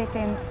lëmë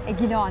qytetin e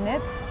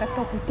Gilanit, dhe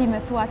këto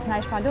kujtimet tua që na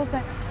i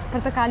shpalose,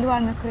 për të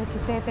kaluar në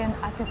kryesitetin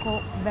aty ku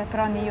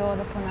veproni jo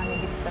dhe punoni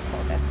ditët e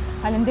sotme.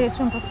 Faleminderit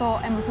shumë për këto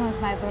emocione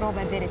që na i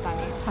dhurove deri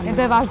tani. Ne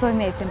do e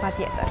vazhdojmë ecin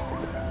patjetër.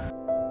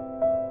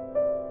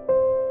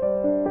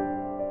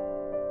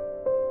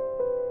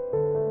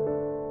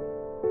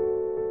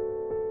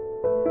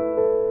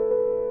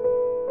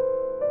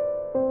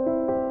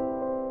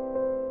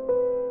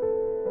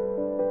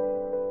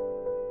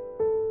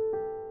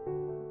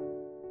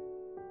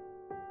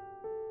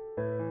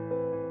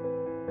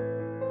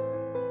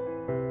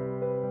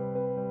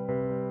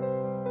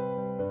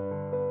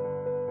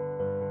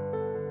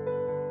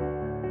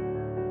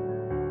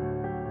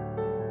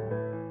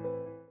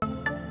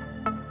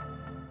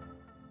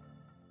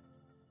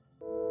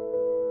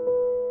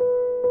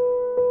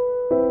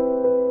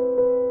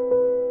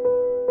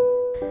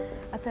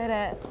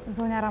 Atëre,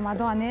 zonja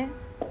Ramadani,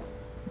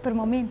 për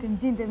momentin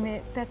gjendemi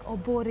tek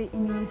obori i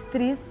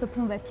Ministrisë së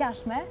Punëve të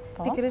Jashtme,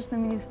 pikërisht në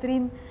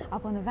ministrinë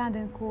apo në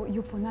vendin ku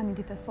ju punoni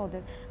ditët e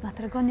sotme. Na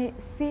tregoni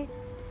si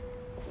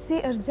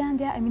është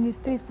gjendja e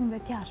Ministrisë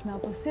Punëve të Jashtme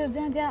apo si është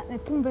gjendja e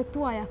punëve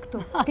tuaja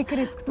këtu,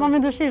 pikërisht këtu. Ma me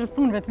dëshirë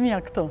punëve të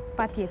mia këtu.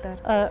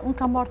 Patjetër. Unë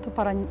kam marrë këtu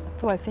para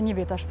thuajse një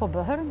vit ashtu po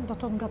bëher, do të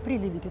thotë nga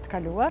prilli vitit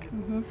kaluar.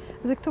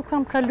 Dhe këtu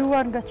kam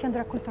kaluar nga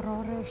qendra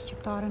kulturore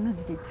shqiptare në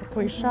Zvicër,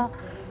 ku isha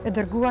e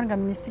dërguar nga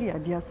Ministria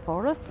e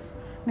Diasporës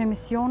me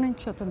misionin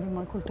që të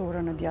ndihmoj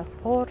kulturën në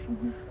diasporë,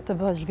 të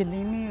bëhet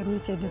zhvillimi,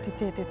 rritja e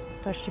identitetit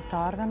të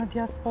shqiptarëve në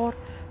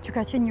diasporë, që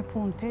ka qenë një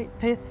punë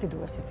të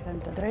sfiduese, të them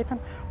të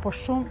drejtën, por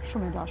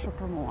shumë e dashur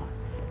për mua.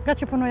 Nga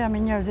që punoja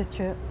me njerëzit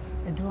që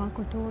e duan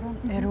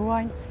kulturën, e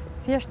ruajnë,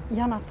 thjesht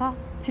janë ata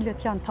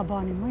cilët janë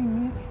tabani më i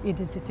mirë i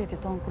identitetit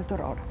tonë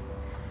kulturor.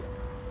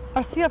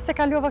 Arsyeja pse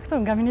kalova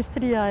këtu nga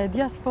Ministria e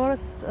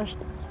Diasporës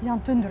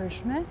janë të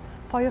ndryshme.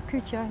 Po ajo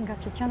kyçja nga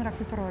që qendra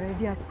kulturore e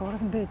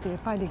diasporës mbeti e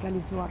pa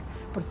legalizuar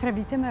për 3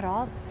 vite me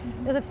radhë,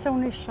 edhe pse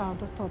unë isha,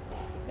 do të thotë,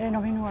 e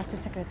nominuar si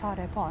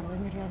sekretare e parë, dhe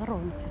mirë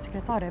dhëruar si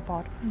sekretare e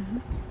parë.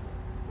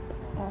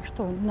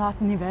 Ashtu, në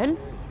atë nivel,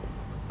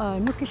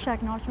 Nuk isha e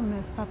kënaqur me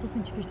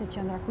statusin që kishte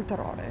qendra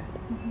kulturore.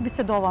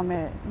 Bisedova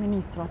me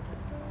ministrat,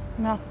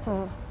 me atë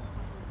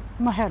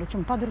më herë që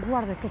më pa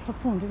dërguar dhe këtë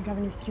fundit nga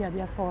Ministria e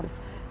Diasporës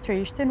që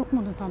ishte, nuk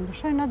mundën ta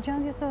ndryshojnë atë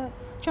gjendje të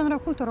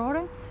qendrave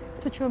kulturore,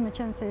 këtë që me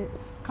qenë se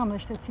kam dhe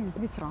shtetësinë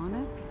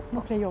zvicrane,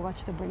 nuk lejova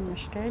që të bëjmë një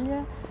shkelje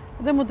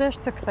dhe më desh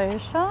të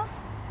kthehesha,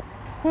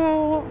 ku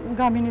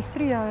nga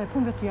Ministria e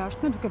Punëve të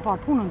Jashtme, duke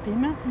parë punën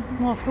time,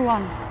 më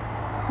ofruan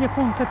një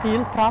punë të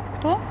tillë prapë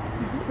këto,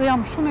 dhe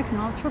jam shumë e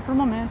kënaqur për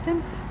momentin,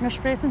 me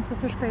shpresën se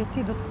së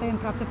shpejti do të kthehem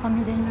prapë te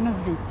familja ime në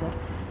Zvicër.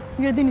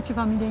 Ju e dini që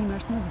familja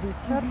ime është në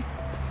Zvicër.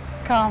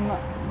 Kam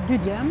 2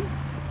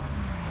 djemt,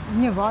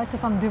 një vajzë,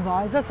 tham 2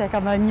 vajza, se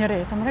kam edhe një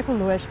retë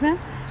mrekullueshme,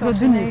 dhe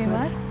 2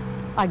 nipër,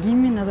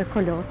 Agimin edhe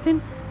Kolosin,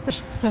 të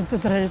shtën të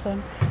drejtën.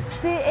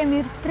 Si e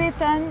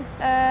mirëpritën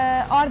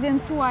ardhjen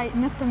tuaj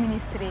në këtë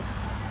ministri?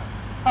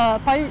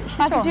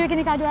 Pasi që ju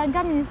keni kaluar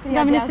nga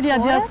Ministria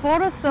e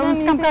Diasporës, unë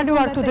s'kam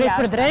kaluar të drejt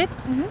për drejt,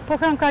 po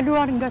kam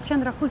kaluar nga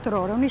qendra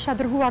kulturore. Unë isha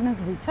dërguar në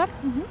Zvicër,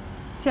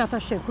 si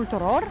atashe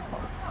kulturor,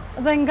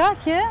 dhe nga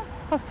tje,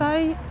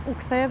 pastaj u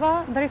ktheva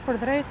drejt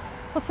për drejt,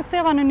 po s'u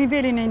ktheva në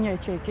nivelin e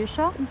njëjtë që i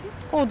kisha,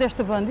 po u desh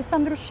të bën disa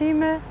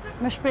ndryshime,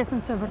 me shpresën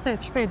se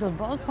vërtet shpejt do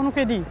të bëhet, po nuk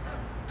e di.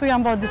 Tu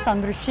janë bërë disa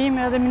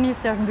ndryshime, edhe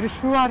ministri është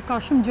ndryshuar,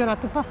 ka shumë gjëra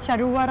të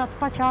pasqaruara, të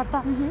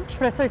paqarta.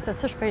 Shpresoj se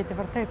së shpejti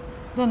vërtet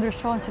do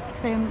ndryshon që të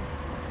kthejmë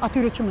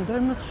atyre që më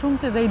dojnë më së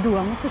shumti dhe i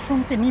dua më së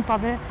shumti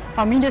nipave,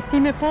 familjes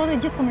time, po dhe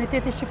gjithë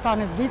komuniteti shqiptar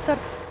në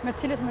Zvicër, me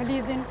cilët më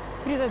lidhin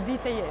 30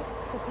 vite jetë.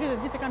 Të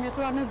 30 vite kam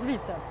jetuar në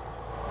Zvicër.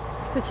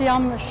 Këtë që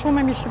jam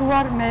shumë e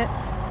mishruar me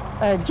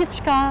gjithë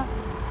shka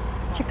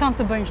që kanë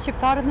të bëjnë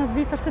shqiptarët në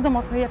Zvicër,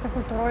 sidomos me jetën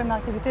kulturore, me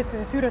aktivitetet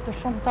e tyre të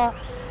shumta,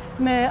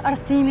 me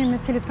arsimin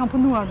me cilët kam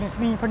punuar me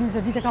fëmijë, për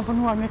 20 vite kam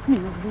punuar me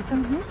fëmijë në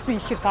Zvicër,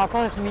 fëmijë shqiptar,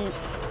 po dhe fëmijë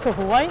të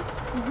huaj.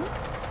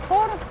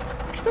 Por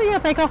kështu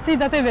jeta i ka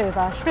sfidat e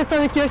veta. Shpresoj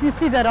që kjo është një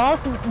sfidë e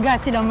rasti nga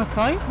e cila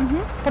mësoj,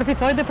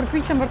 përfitoj dhe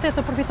përpiqem vërtet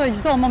të përfitoj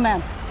çdo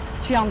moment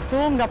që jam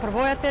këtu, nga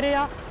përvojat e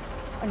reja,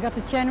 nga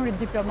të qenurit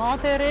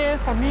diplomate e re,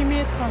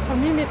 formimit,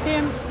 transformimit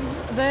tim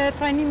dhe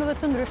trajnimeve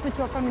të ndryshme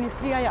që ofron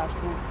Ministria e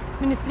Jashtme.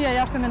 Ministria e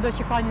Jashtme mendoj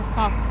që ka një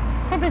staf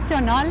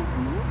profesional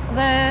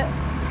dhe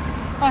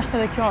është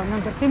edhe kjo në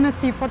ndërtim e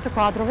sipër të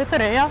kuadrove të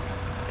reja,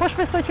 po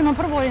shpresoj që më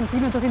përvojën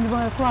time do t'i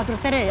ndihmojë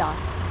kuadrot e reja.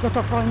 Do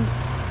të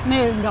ofrojnë ne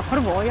nga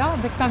përvoja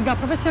dhe këta nga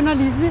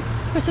profesionalizmi,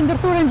 të që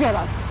ndërthuren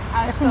gjërat.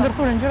 E që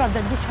ndërthuren gjërat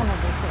dhe diçka më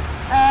bëjtë.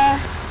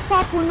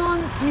 Sa punon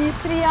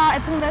Ministria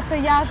e Punëve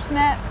të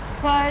Jashtme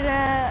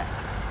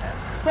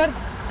për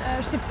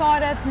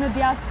shqiptarët në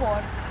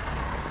diasporë?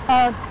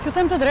 Ju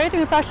them të drejtë,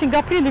 më thash që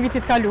nga prilli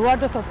vitit kaluar,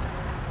 do thotë,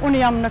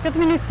 unë jam në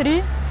këtë ministri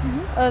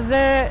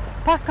dhe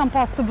pak kam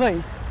pas të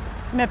bëj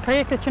me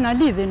projekte që na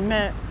lidhin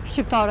me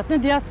shqiptarët në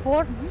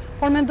diasporë,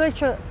 por mendoj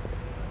që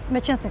me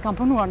qenë se kam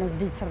punuar në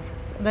Zvicër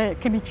dhe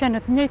kemi qenë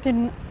në të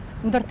njëjtin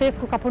ndërtesë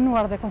ku ka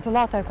punuar dhe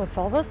konsulata e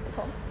Kosovës,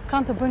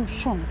 kanë të bëjnë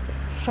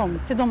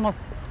shumë,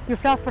 sidomos ju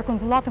flas për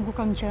konsulatën ku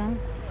kam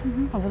qenë,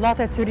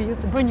 konsulata e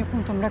Cyriut bën një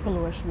punë të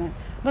mrekullueshme.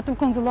 Vetëm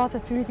konsulata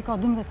e Cyriut ka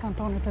 12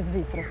 kantone të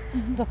Zvicrës.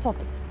 Do të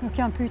thotë, nuk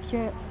janë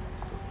pyetje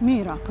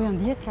mira, po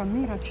janë dhjetra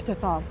mira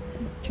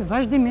qytetarë që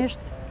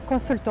vazhdimisht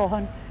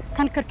konsultohen,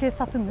 kanë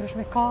kërkesa të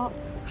ndryshme, ka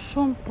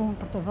shumë punë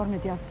për të bërë me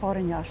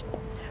diasporën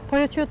jashtë. Po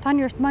ajo që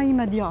tani është më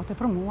imediate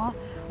për mua,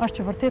 është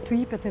që vërtet u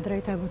jepet e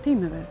drejta e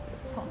votimeve.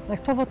 Dhe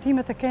këto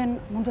votime të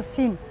kenë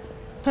mundësinë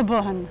të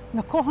bëhen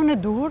në kohën e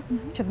dur,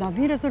 që të na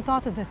vijnë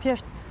rezultate dhe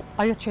thjesht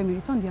ajo që e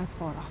meriton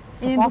diaspora.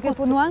 Jeni duke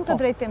punuar në të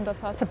drejtim, do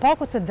të thotë. Së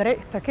paku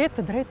të ketë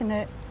të drejtën e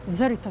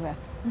zërit të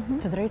vet,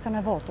 të drejtën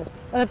e votës.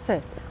 Edhe pse,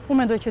 unë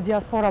mendoj që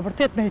diaspora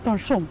vërtet meriton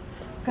shumë,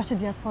 ka që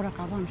diaspora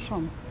ka dhënë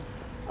shumë.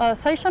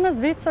 Sa isha në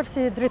Zvicër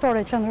si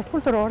drejtore e qendrës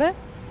kulturore,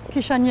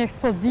 kisha një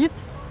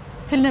ekspozit,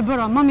 cilën e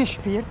bëra më me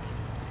shpirt.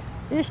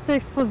 Ishte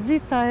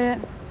ekspozita e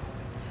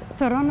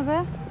të rënëve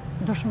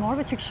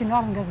dëshmorëve që kishin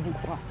ardhur nga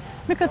Zvicra.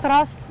 Në këtë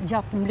rast,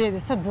 gjatë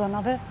mbledhjes së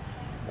dhënave,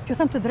 ju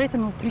them të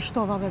drejtën u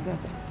trishtova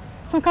vetë.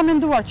 S'unë kam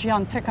menduar që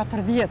janë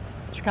 3-4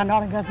 që kanë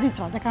ardhur nga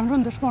Zvicra dhe kanë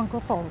rënë dëshmorë në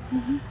Kosovë.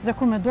 Dhe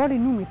kur më doli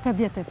numri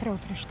 83 u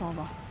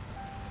trishtova.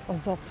 O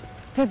Zot,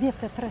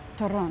 83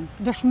 të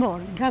rënë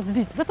dëshmorë nga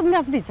Zvicra, vetëm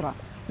nga Zvicra,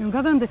 jo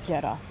nga vende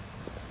tjera.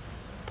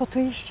 Po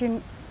të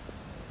ishin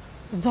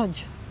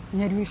zogj,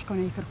 njeriu i shkon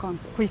e i kërkon,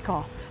 ku i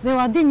ka. Dhe u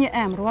adin një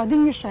emër, u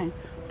adin një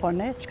shenjë, po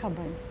ne çka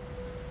bëjmë?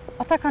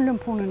 Ata kanë lënë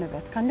punën e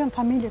vet, kanë lënë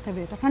familjet e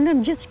veta, kanë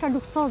lënë gjithçka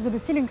luksoze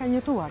me cilin kanë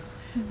jetuar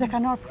dhe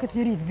kanë ardhur për këtë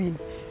veri të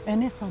vinë. E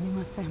ne s'u adim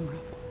as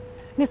emrat.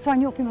 Ne s'u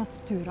njohim as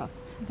fytyrat.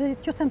 Dhe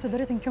t'ju them të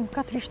drejtën, kjo më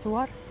ka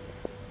trishtuar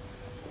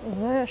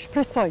dhe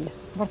shpresoj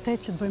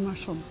vërtet që të bëjmë më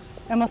shumë.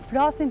 E mos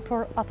flasin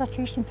për ata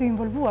që ishin të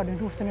involvuar në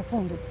luftën e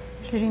fundit,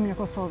 çlirimin e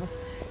Kosovës,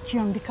 që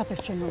janë mbi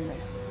 400 mijë,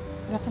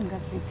 vetëm nga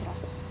Zvicra.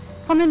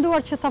 Kam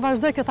menduar që ta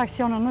vazhdoj këtë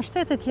aksion në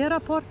shtete tjera,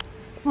 por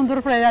më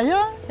ndërprej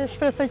ajo, e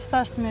shpresoj që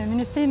tash me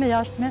Ministrinë e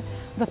Jashtme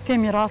do të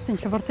kemi rastin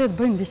që vërtet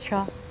bëjmë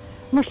diçka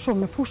më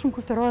shumë në fushën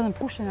kulturore dhe në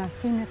fushën e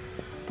arsimit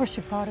për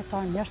shqiptarët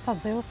tanë jashtë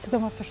atë dheut,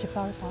 sidomos për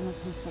shqiptarët tanë në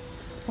Zvicër.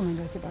 po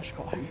mendoj t'i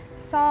bashkohen.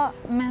 Sa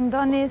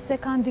mendoni se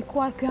ka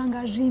ndikuar ky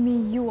angazhimi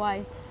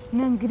juaj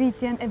në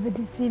ngritjen e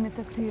vëdësimit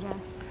të këtyre?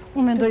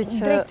 Unë mendoj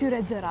që drejt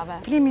këtyre gjërave.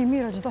 Trimi i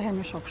mirë çdo herë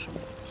më shok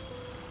shumë.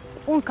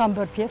 Unë kam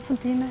bërë pjesën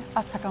time,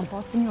 atë sa kam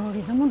pasur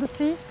njohuri dhe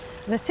mundësi,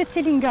 dhe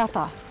secili nga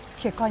ata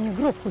që ka një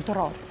grup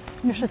kulturor,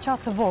 një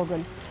shoqat të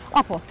vogël,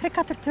 apo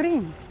 3-4 të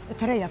rinj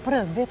të reja për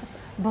vetës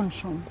bën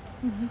shumë.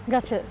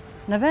 Nga që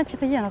në vend që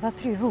të jenë ata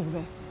 3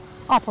 rrugëve,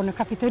 apo në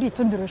kapiteri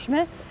të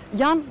ndryshme,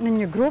 janë në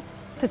një grup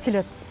të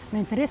cilët me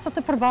interesat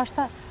të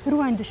përbashkëta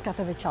ruajnë diçka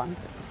të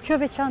veçantë. Kjo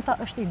veçanta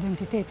është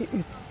identiteti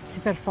yt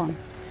si person.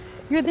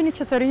 Ju e dini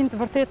që të rinjt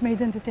vërtet me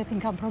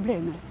identitetin kanë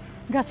probleme.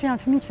 Nga që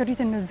janë fëmijë që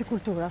rriten mes dy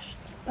kulturash,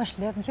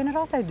 është lehtë në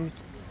gjenerata e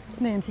dytë.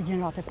 Ne jemi si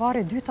gjenerata e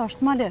parë, e dyta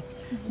është më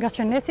lehtë. Nga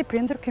që ne si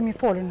prindër kemi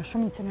folur në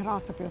shumicën e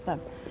raste për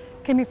them.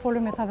 Kemi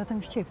folur me ta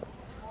vetëm shqip.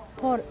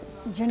 Por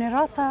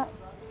gjenerata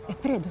e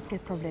tretë do të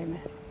ketë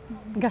probleme.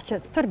 Nga që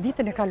tërë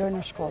ditën e kalojnë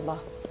në shkolla,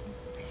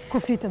 ku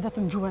flitet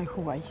vetëm gjuha e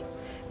huaj.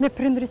 Ne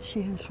prindrit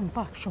shihen shumë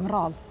pak, shumë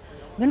rrallë.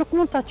 Dhe nuk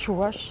mund ta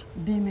quash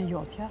bime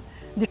jotja,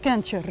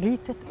 dikën që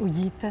rritet, u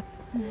gjitet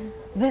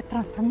dhe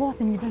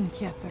transformohet në një vend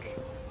tjetër.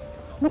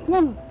 Nuk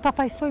mund ta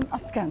pajsojmë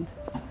askënd.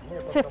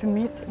 Pse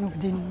fëmijët nuk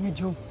dinë një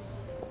gjuhë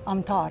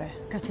amtare,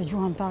 ka që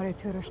gjuhë amtare e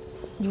tyre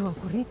është gjuha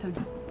ku rritën.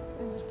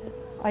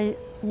 Ai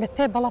me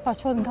te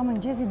ballafaqohet nga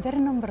mëngjesi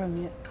deri në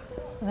mbrëmje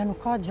dhe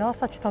nuk ka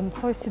gjasa që ta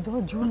mësoj si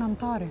duhet gjuhën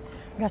amtare,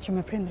 nga që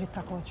me prindrit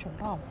takohet shumë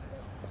rrallë.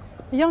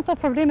 Janë këto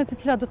probleme të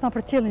cilat do të na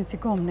përcjellin si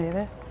kom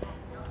neve,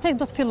 tek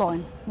do të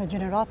fillojnë në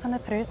gjeneratën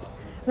e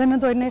tretë dhe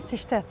mendoj ne si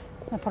shtet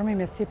në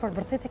formim e sipër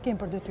vërtet e kemi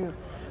për detyrë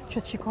që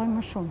të shikojmë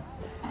më shumë,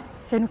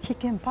 se nuk i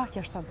kemi pak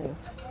jashtë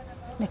adeut.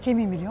 Ne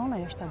kemi miliona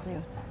jashtë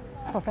adeut,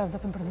 s'po flas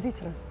vetëm për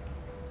Zvicrën.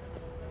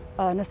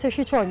 Nëse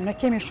shikojmë, ne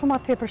kemi shumë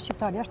atë për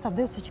shqiptar jashtë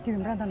adeut se që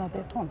kemi brenda në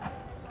adeut tonë.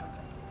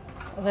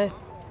 Dhe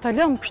të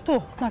lëmë kështu,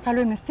 na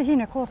kalojmë me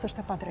stihin e kohës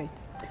është e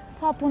padrejtë.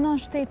 Sa punon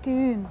shteti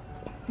ynë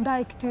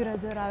ndaj këtyre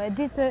gjërave?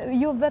 Ditë se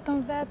ju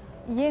vetëm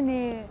vetë jeni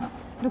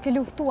duke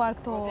luftuar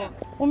këto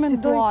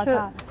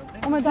situata.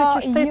 Unë mendoj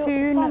që shteti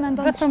ynë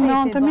vetëm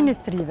në anë të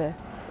ministrive.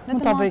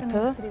 Mund ta bëj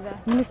këtë.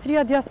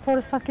 Ministria e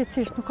Diasporës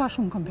fatkeqësisht nuk ka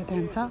shumë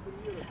kompetenca.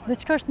 Dhe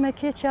çka është më e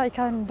keqja, i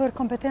kanë bërë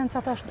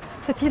kompetencat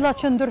të tilla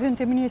që ndërhyjnë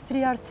te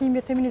Ministria e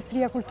Arsimit, te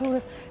Ministria e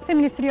Kulturës, te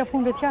Ministria e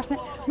Punëve të Jashtme,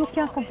 nuk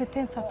janë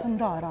kompetenca të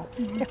ndara.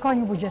 E ka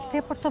një buxhet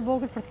tepër të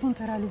vogël për të mund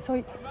të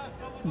realizojë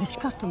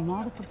diçka të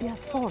madhe për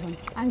diasporën.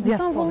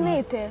 Ekziston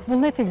vullneti?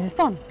 Vullneti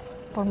ekziston,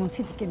 por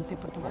mundësitë kemi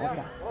tepër të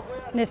vogla.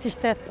 Ne si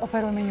shtet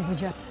operojmë me një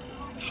buxhet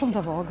shumë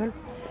të vogël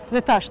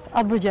dhe tash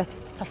atë buxhet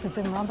ta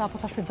shfrytëzojmë brenda apo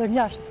ta shfrytëzojmë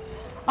jashtë.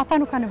 Ata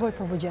nuk kanë nevojë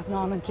për buxhet në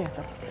anën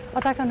tjetër.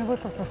 Ata kanë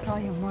nevojë për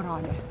përkrahje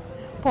morale.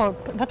 Por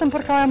vetëm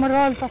përkrahja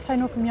morale pastaj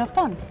nuk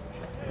mjafton.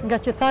 Nga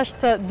që tash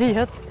të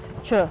dihet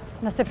që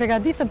nëse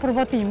përgatiten për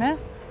votime,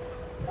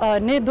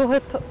 ne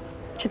duhet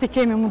që të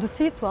kemi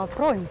mundësi të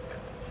afrojmë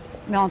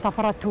me anë të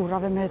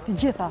aparaturave, me të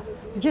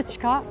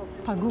gjithçka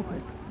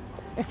paguhet.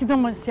 E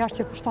sidomos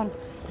jashtë që kushton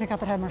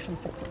 3-4 herë më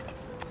shumë se këtu.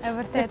 E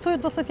vërtet. Këtu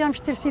do të janë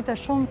vështirësitë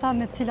shumëta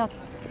me të cilat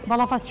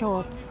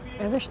ballafaqohet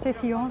edhe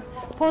shteti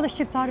jonë, po edhe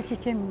shqiptarët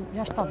që kemi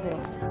jashtë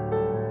adeut.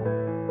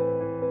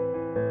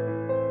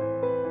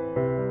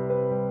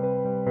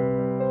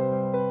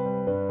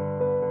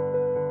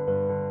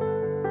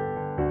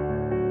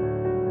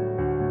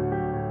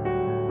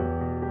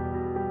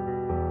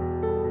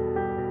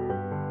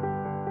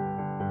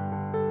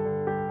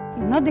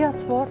 Në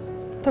diasporë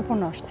të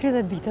punosh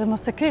 30 vite dhe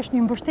mos të kesh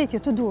një mbështetje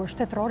të duhur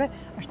shtetërore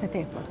është e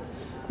tepër.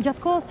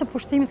 Gjatë kohës së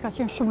pushtimit ka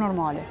qenë shumë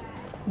normale.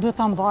 Duhet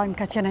ta mbajmë,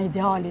 ka qenë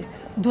ideali,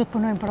 duhet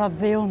punojmë për atë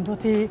dheun,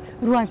 duhet i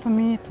ruajmë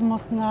fëmijët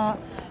mos na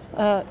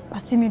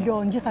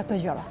asimilojnë gjitha këto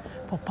gjëra.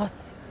 Po pas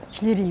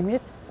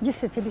çlirimit,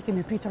 gjithsecili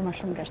kemi pritur më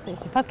shumë nga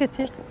shteti.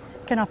 Fatkeqësisht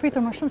kena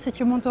pritur më shumë se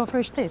që mund të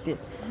ofrojë shteti.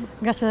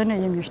 Nga që ne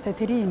jemi një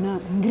shtet i ri në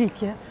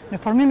ngritje, në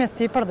formim e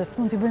sipër dhe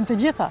s'mund t'i bëjmë të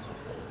gjitha.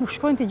 Nuk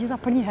shkojnë të gjitha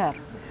për një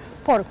herë.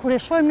 Por, kur e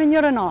shohim në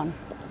njërën anë,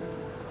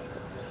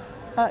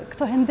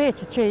 këto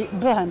hendeqet që i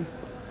bëhen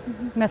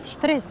mes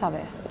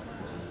shtresave,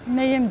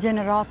 ne jem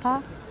gjenerata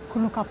ku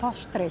nuk ka pas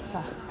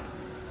shtresa.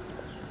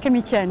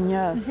 Kemi qenë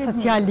një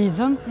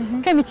socializëm,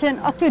 kemi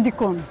qenë aty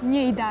dikun.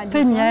 Një idealizëm.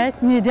 Të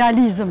njëjtë, një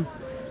idealizëm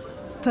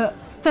të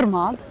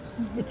stërmad,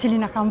 i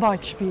cili na ka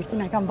mbajt shpirtin,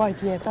 na ka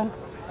mbajt jetën,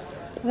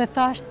 dhe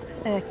tash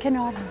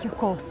kena ardhur një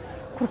kohë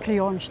kur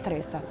krijohen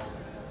shtresat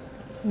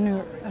në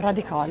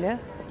radikale,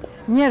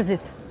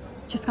 njerëzit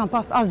që s'kan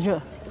pas asgjë,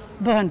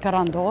 bëhen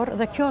perandor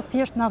dhe kjo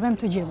thjesht na dhem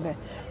të gjithëve.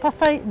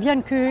 Pastaj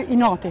vjen ky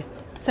inati.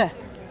 Pse?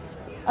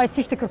 Ai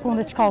s'ishte kërkuar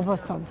dhe çka u bë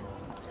sot.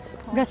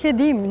 Nga që e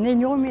dim, ne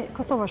njohemi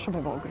Kosova shumë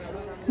e vogël.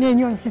 Ne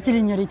njohim secili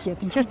njëri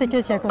tjetrin. Kjo është e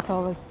keqja e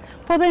Kosovës.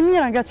 Po dhe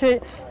mira, nga që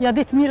ja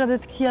dit mira dhe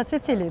të këqija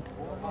secilit.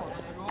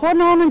 Po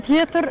në anën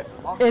tjetër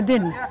e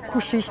din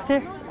kush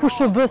ishte,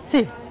 kush u bë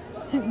si.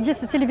 Gjithë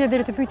secili vjen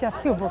deri te pyetja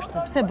si u bë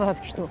kështu, pse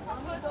bëhet kështu.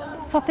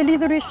 Sa të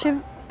lidhur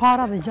ishim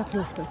para dhe gjatë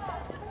luftës.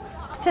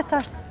 Pse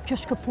tash kjo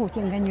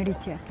shkëputje nga njëri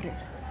tjetri?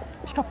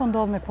 Çka po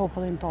ndodh me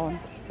popullin tonë?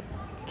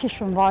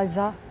 Kishun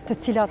vajza të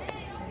cilat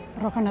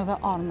rrokën edhe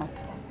armat.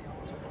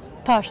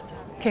 Tash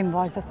kemi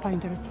vajzat pa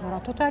interesuara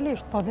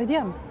totalisht, pa dhe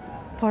djemë,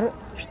 për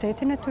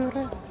shtetin e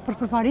tyre, për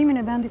përparimin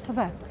e vendit të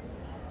vetë.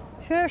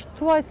 Që është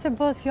tuaj se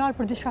bëhet fjalë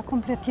për diçka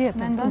komplet tjetër,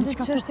 Mendon për se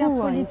diçka të çështja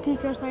huaj.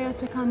 politike është ajo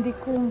që ka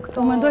ndikuar këto?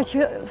 Unë mendoj që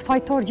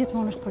fajtor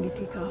gjithmonë është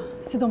politika,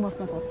 sidomos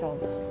në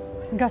Kosovë.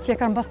 Nga që e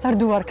kanë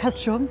bastarduar kaq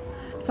shumë,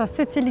 sa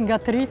secili nga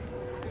trit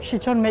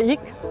shiqon me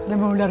ik dhe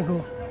me u largu.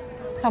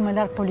 Sa më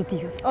larg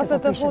politikës. Ose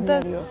të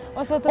futet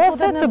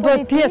Ose të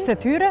bëhet pjesë e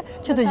tyre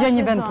që të gjejnë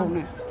një vend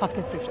pune,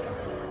 fatkeqësisht.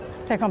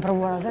 Te kam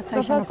provuar edhe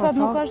sa isha në Kosovë.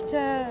 Nuk është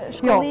që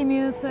shkollimi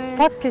ose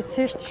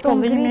fatkeqësisht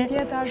shkollimi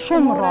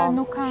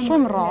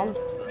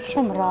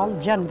shumë rrallë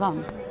gjen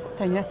vend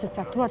te njerëzit e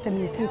caktuar, te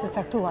ministritë e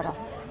caktuara,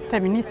 te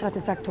ministrat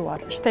e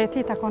caktuar. Shteti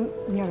i takon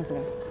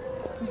njerëzve.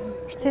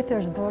 Shteti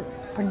është bërë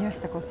për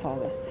njerëzit e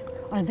Kosovës.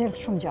 Është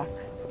derë shumë gjak.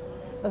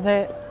 Dhe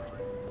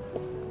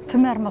të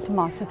merë më të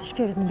madh se të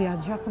shkerit në bia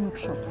gjaku nuk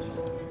shumë.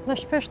 Dhe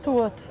shpesh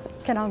thuhet,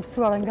 kena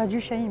mësuar nga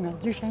gjysha ime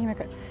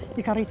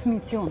i ka rritë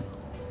fëmijët si unë,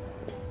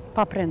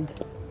 pa prind.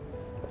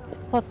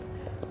 Thot,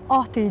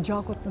 ahti i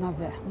gjakut në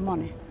ze,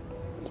 moni.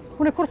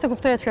 Unë e kur se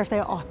kuptoja që është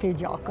e ahti i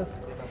gjakut.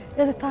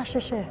 Edhe ta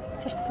sheshe,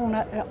 së është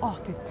puna e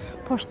ahtit,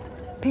 po është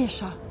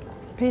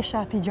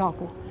pesha ati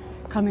gjaku.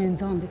 Ka me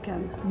nëzandi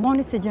kënë.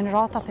 Moni se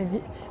generatat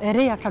e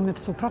reja kanë me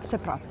pësu prapë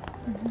se prapë.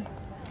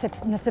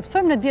 Nëse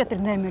pësojmë në vjetër,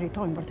 ne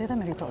meritojmë, vërtet e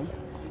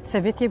meritojmë. Se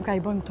vetjem ka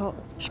i bojmë të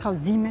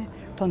shkallëzime,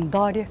 të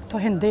ndarje, të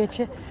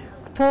hendeqe,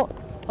 këto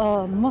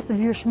mos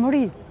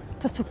vjeshmëri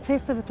të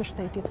sukseseve të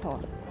shtetit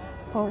tonë.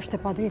 Po është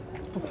e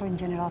padrit pësojnë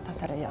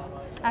generatat e reja.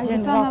 A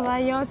gjithon edhe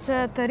ajo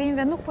që të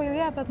rinjve nuk po ju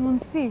jepet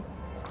mundësi?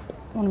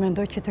 Unë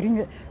mendoj që të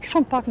rinjve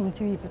shumë pak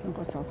mundësi ju jepet në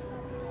Kosovë.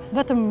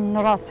 Vetëm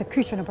në rast se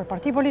kyqen për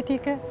parti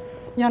politike,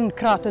 janë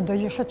kratë do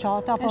një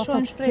shoqate apo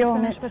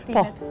asociacione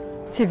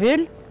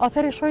civil,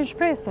 atëherë e shohin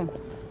shpresën.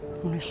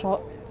 Unë e shoh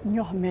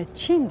njoh me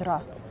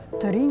qindra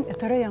të rinj e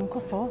të reja në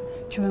Kosovë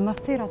që me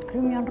masterat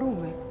krymë janë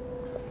rrume.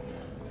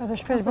 Edhe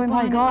shpesh bëjmë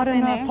hajgare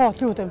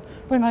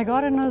bëjmë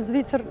hajgare në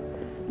Zvicër,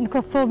 në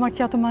Kosovë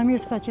makiato më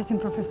mirë se ta qesin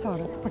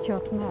profesorët, për kjo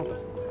të merë.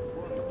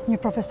 Një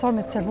profesor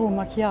me të servu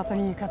makiato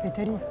në një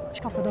kafeteri,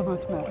 çka po do më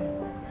të merë?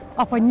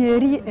 Apo një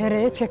eri e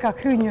re që ka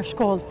kryer një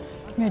shkollë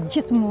me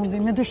gjithë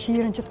mundin, me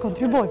dëshirën që të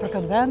kontriboj për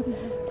këtë vend,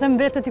 dhe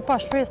mbetet i pa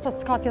shpresë të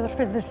s'ka tjetër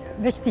shpresë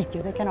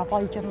veçtikje, dhe kena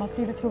pa ikjet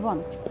masive si u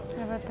bënë.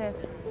 E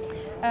vërtet.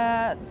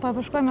 Po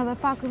përshkojmë edhe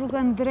pak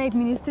rrugën drejt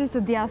Ministrisë të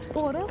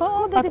Diasporës,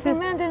 ku do t'i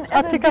përmendim edhe disa momente.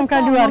 Aty kam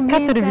kaluar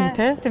 4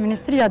 vite të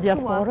Ministria e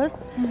Diasporës.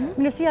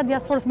 Ministria e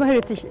Diasporës më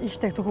herët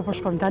ishte këtu ku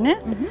përshkojmë tani,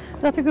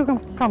 dhe aty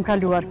kam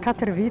kaluar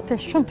 4 vite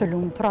shumë të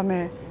lumtura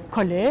me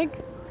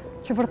kolegë,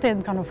 që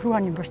vërtet më kanë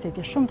ofruar një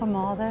mbështetje shumë të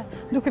madhe,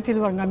 duke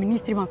filluar nga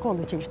Ministri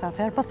Makolli që ishte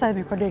atëherë, pastaj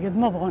me kolegët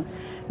më vonë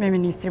me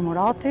Ministri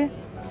Murati.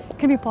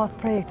 Kemi pas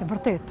projekte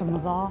vërtet të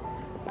mëdha,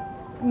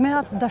 me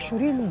atë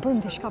dashurinë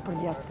bëjmë diçka për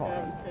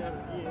diasporën.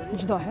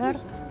 Çdo herë,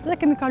 dhe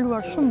kemi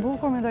kaluar shumë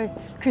bukur, mendoj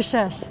ky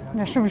shesh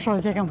me shumë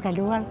shoqë që kam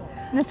kaluar.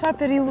 Në çfarë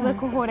periudhe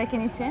kohore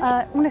keni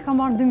qenë? Unë e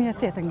kam marrë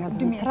 2008 nga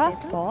Zvicra,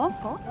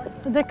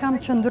 dhe kam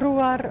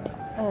qëndruar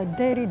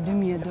deri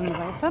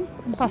 2012.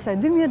 Pastaj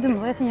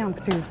 2012 jam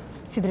këtu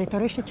si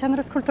drejtoreshe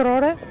qendrës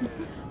kulturore.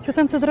 Që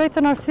them të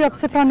drejtën, arsyeja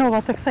pse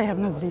pranova të kthehem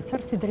në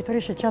Zvicër si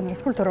drejtoreshe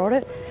qendrës kulturore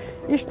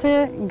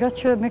ishte nga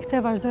që me këtë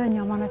vazhdoja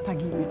një amanet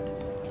agimit.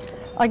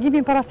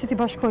 Agimi para se t'i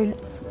bashkoj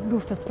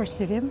luftës për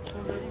çlirim,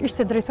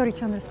 ishte drejtori i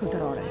qendrës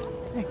kulturore.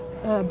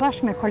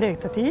 Bashkë me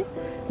kolegët e tij,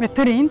 me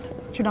të rinjt,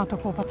 që në ato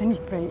kohë patë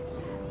nik prej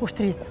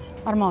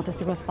ushtrisë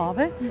armatës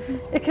jugoslave,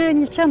 e krijoi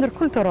një qendër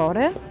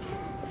kulturore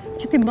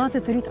që t'i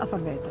mbante të rinjt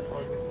afër vetes.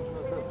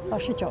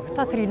 Shiqo,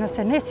 ta të rinj,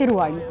 nëse ne si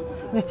ruajmë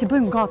dhe si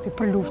bëjmë gati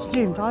për luftë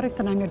çlirimtare,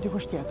 këtë na merr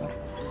dikush tjetër.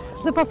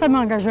 Dhe pastaj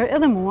më angazhoi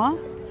edhe mua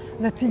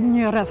dhe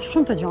një rreth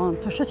shumë të gjatë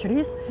të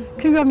shoqërisë,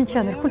 krijuam një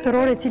qendër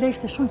kulturore e cila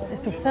ishte shumë e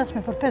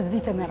suksesshme për 5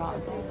 vite me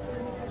radhë.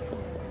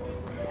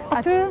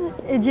 Aty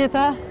e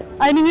gjeta,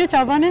 a jeni mirë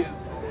çabani?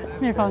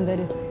 Mirë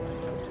faleminderit.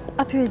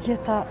 Aty e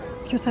gjeta,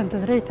 ju them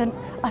të drejtën,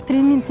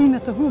 atrinin time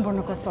të humbur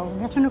në Kosovë.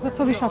 Nga që në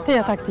Kosovë isha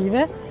teat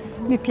aktive,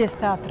 me pjesë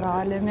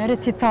teatrale, me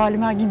recitale,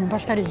 me agimin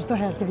bashkërisht çdo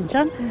herë që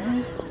vjen.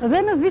 Dhe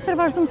në Zvicër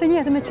vazhdojmë të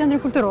njëjtën me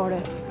qendrën kulturore.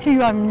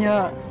 Krijuam një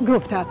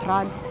grup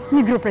teatral,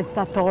 një grup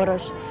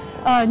recitatorësh,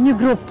 një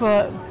grup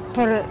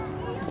për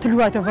të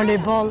luajtur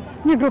volejboll,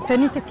 një grup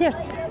tenisi të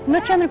tjerë.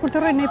 Në qendrën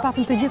kulturore ne i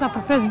patëm të gjitha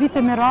për 5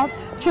 vite me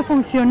radhë që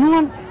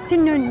funksionuan si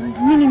një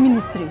mini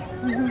ministri.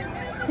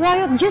 Dhe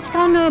ajo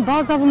gjithçka në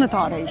baza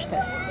vullnetare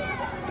ishte.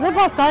 Dhe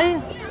pastaj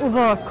u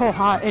bë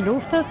koha e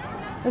luftës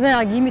dhe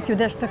agimit ju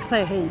desh të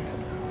kthehej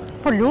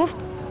për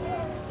luftë.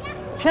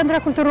 Qendra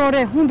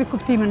kulturore humbi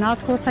kuptimin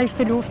atë kohë sa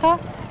ishte lufta,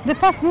 dhe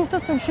pas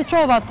luftës u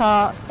shiqova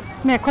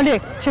me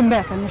kolegë që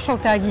mbetën, me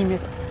shokët e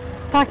agimit,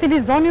 ta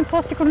aktivizonin po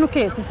sikur nuk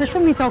eci, se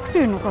shumica u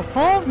kthyen në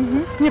Kosovë,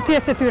 një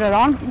pjesë e tyre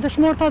ranë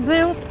dëshmorët të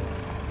dheut,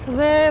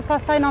 dhe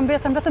pastaj na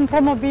mbetën vetëm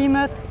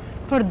promovimet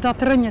për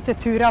datërrënjet e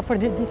tyre,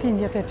 për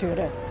ditëlindjet e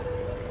tyre.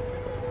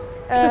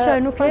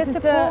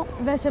 Pasi që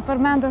veç e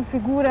përmendëm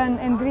figurën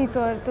e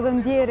ngritur të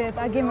dëndjerit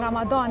Agim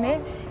Ramadani,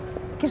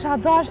 kisha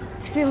dashur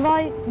të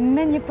filloj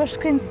me një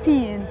përshkrim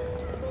tin.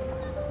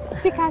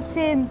 si ka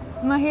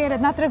qenë më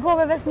herët, na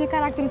tregove veç një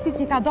karakteristikë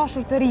që i ka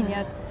dashur të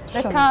rinjët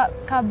dhe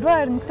ka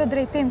bërë në këtë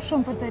drejtim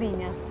shumë për të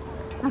rinjët.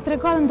 Na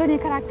tregove ndonjë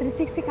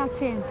karakteristikë si ka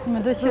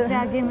qenë zotëri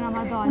Agim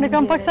Ramadani. Unë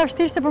kam pak sa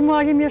vështirë se për mua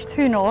Agimi është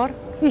hynor,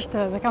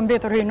 ishte dhe kam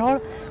mbetur hynor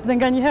dhe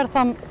nganjëherë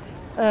tham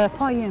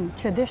fajin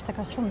që deshte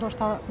ka shumë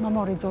ndoshta më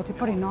mori Zoti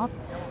për inat,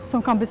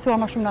 s'unë kam besuar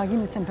më shumë në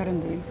Agimin se në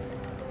Perëndim.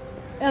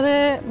 Edhe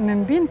me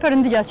mbin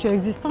Perëndia që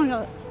ekziston,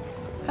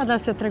 ka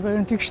dalë se tregoj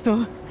unë ty kështu.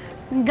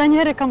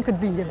 Nganjëherë kam këtë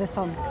bindje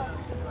beson.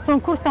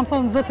 Son kurs kam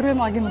thonë Zot ruaj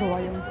Agim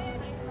ruajun.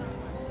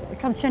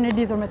 Kam qenë e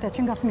lidhur me te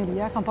që nga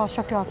fëmijëria, kam pas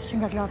klasë që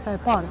nga klasa e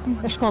parë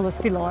e shkollës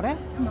fillore,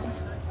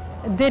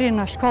 deri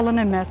në shkollën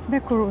e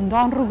mesme, kur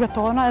ndan rrugët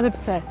tona, edhe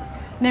pse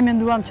ne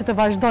menduam që të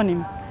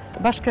vazhdonim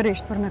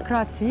bashkërisht për me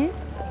Kroaci,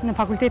 në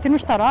fakultetin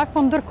ushtarak,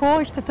 po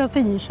ndërkohë ishte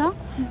të njësha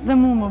dhe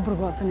mu më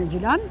burgosën e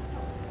Gjilan,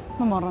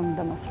 më morën në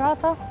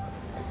demonstrata,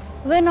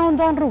 dhe në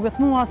ndan rrugët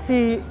mua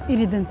si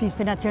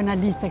iridentiste,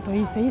 nacionaliste, këto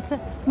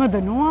iste, më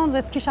dënuan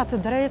dhe s'kisha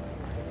të drejt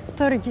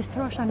të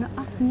regjistrohesha në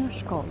asnjë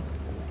shkollë.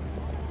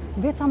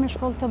 Veta me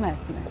shkollë të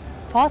mesme.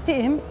 Fati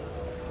im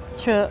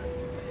që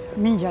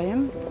mingja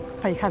im,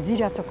 pa i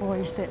Hazirja së kohë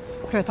ishte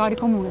kryetari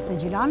komunës e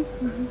Gjilan,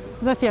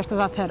 dhe thjeshtë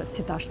edhe atëherë,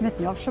 si tash me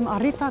të njohshëm,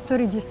 arrita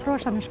të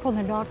regjistrohesha në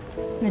shkollën e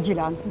lartë në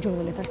Gjilan, në gjuhë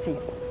dhe letërsi.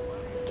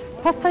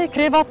 Pastaj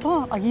kreva to,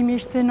 Agimi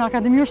ishte në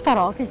Akademi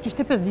Ushtarake,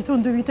 kishte 5 vite,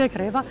 unë 2 vite e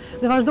kreva,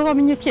 dhe vazhdova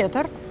me një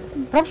tjetër,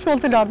 prapë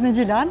shkollë të lartë në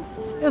Gjilan,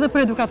 edhe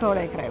për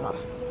edukatore e kreva.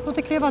 Po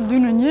të kreva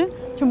 2 në 1,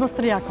 që mbos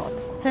 3 akot,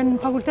 se në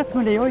fakultet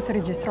më lejoj të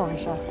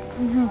regjistrohesha.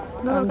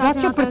 Nga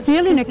që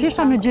përcjellin e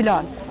kisha në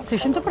Gjilan, se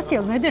ishim të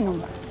përcjellur, në e dinu.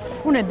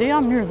 Unë e deja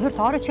mënyrë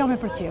zyrtare që jam e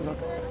përcjellur,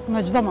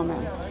 në çdo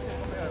moment.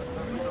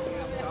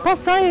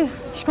 Pastaj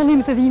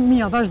shkollimit e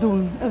mia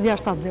vazhduan edhe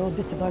jashtë atë dhe o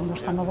bisedojmë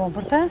ndoshta më vonë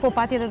për te. Po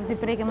patjetër do t'i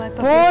prekem edhe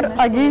këtë. Por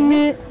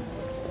Agimi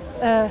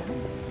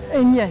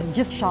e njeh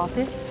gjithë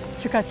fshati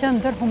që ka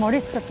qenë ndër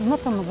humoristët më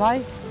të mëdhaj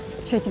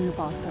që e kemi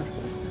pasur.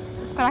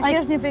 Pra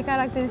kjo është një prej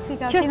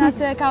karakteristika tina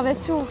që e ka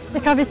veçu.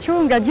 E ka veçu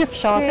nga gjithë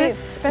fshati,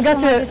 nga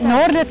që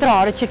në orë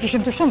letrare që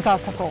kishim të shumë të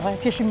asë kohë,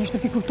 kishim një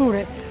shtëpi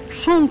kulture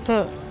shumë të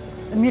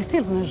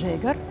mirëfillt në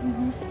Zhegër,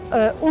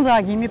 unë dhe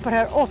Agimi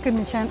përherë o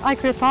kemi qenë aj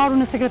kryetar,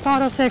 unë e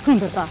sekretar ose e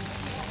kundërta.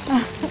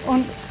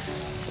 Unë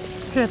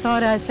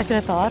kryetare, aj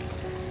sekretar.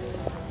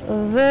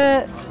 Dhe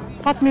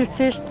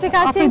fatmirësisht si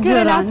ka qenë kjo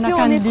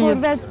relacioni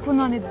kur veç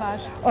punonit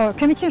bashkë?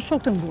 Kemi qenë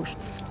shok të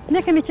ngushtë. Ne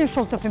kemi qenë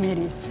shok të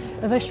fëmijërisë.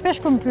 Dhe shpesh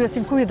kur më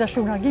pyesin ku je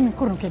dashur në Agimin,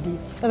 kur nuk e di.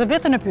 Edhe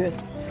vetën e pyes.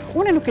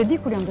 Unë nuk e di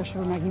kur jam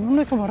dashur në Agimin,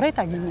 unë e kam urrejt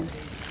Agimin.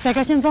 Se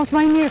ka qenë zonës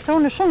më i mirë se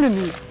unë shumë më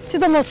mirë.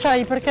 Sidomos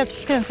çaj i përket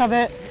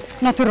shkencave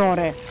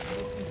natyrore.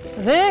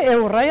 Dhe e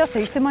urreja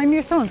se ishte më i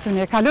mirë se unë, se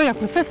ne kaloja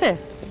kusese.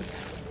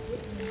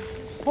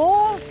 Po,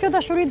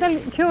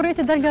 kjo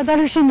urrejti dal nga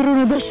dalë shumë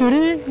rrugë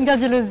dashuri, nga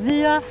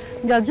xhelozia,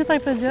 nga gjitha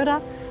këto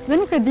gjëra. Dhe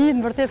nuk e di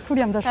në vërtet kur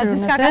jam dashur me te.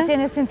 Diçka ka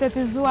qenë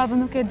sintetizuar dhe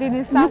nuk e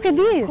dini sa. Nuk e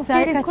di, se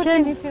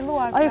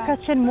ajo ka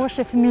qenë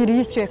moshe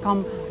fëmijërisë që e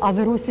kam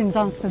adhuruar si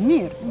nxënës të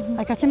mirë.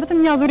 Ai ka qenë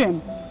vetëm një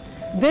adhurim.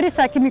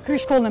 Derisa kemi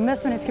kryer shkollën e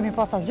mesme, ne s'kemi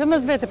pas asgjë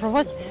mes vete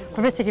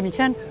përveç se kemi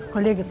qenë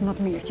kolegët më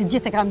të mirë, që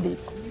gjithë e kanë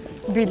ditë.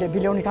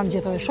 Biloni kam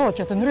gjetur edhe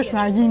shoqe të ndryshme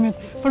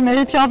Agimit për me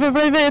hiç qafe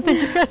prej vete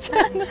që ka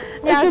qenë.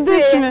 E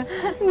çuditshme.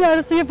 Një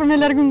arsye për me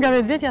largu nga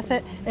vetvetja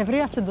se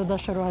evreja që do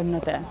dashurohem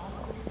në te.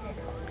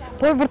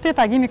 Por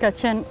vërtet Agimi ka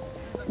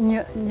qenë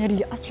një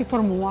njeri aq i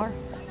formuar,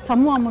 sa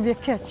mua më vje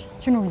keq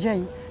që nuk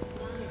gjej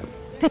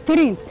të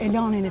rinjt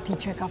elanin e tij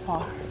që e ka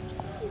pas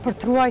për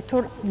të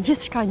ruajtur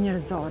gjithçka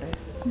njerëzore.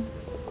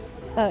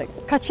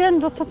 Ka qenë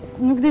do të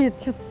nuk di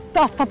që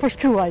as ta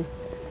përshkruaj.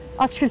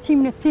 Atë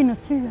shkëlqimin e tij në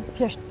sy,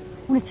 thjesht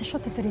unë si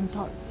shoh të rinjt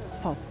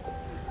sot.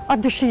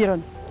 Atë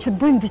dëshirën që të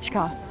bëjmë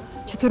diçka,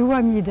 që të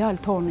ruajmë një ideal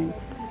tonin,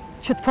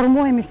 që të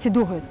formohemi si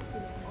duhet.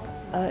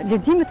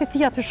 Leximet e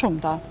tij të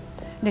shumta.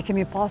 Ne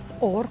kemi pas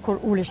orë kur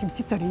uleshim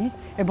si të ri,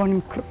 e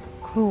bonim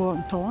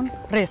kruën ton,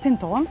 rrethin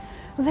ton,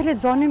 dhe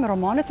lexonim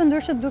romane të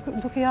ndryshme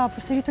duke ja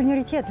përsëritur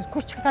njëri tjetrit.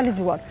 Kush që ka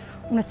lexuar?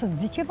 Unë sot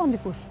di që e bën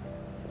dikush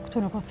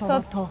këtu në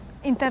Kosovë to.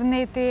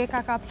 Interneti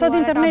ka kapur. Sot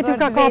interneti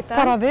ka kapur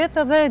para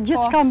vetë dhe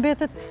gjithçka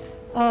mbetet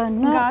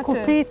në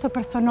kufi të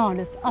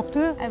personales.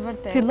 Aty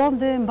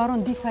fillon dhe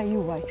mbaron dita e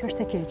juaj. Kjo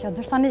është e keqja.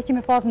 Ndërsa ne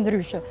kemi pas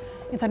ndryshe.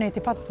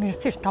 Interneti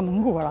fatmirësisht ka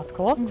munguar atë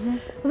kohë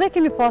dhe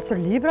kemi pasur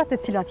librat e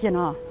cilat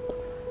jena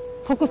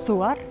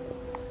fokusuar,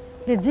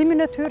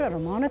 leximin e tyre,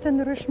 romanet e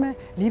ndryshme,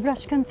 libra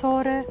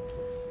shkencore,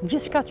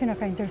 gjithçka që na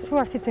ka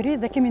interesuar si të ri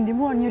dhe kemi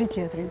ndihmuar njëri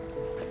tjetrin.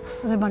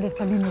 Dhe ma let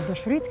ka lindur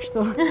dashurit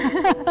kështu.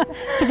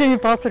 Se kemi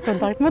pasur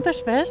kontakt më të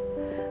shpeshtë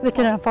dhe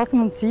kena pas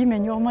mundësi me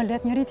njohë më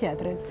let njëri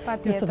tjetrin.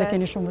 Ju sot e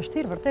keni shumë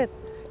vështirë, vërtet.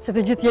 Se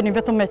të gjithë jeni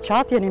vetëm me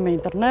chat, jeni me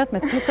internet, me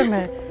Twitter,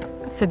 me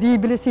se di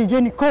bile si i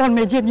gjeni kohën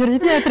me gjetë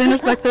njëri tjetrin,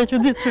 është pak se e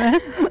çuditshme.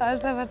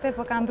 Është vërtet,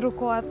 po kanë ndru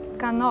kohat,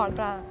 kanë ardhur,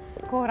 pra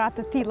kohëra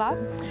të tilla.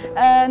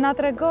 Na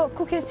trego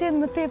ku ke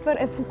qenë më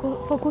tepër e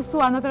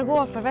fokusuar, na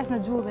tregova përveç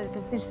në gjuhën e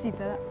letërsisë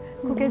shqipe.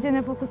 Ku ke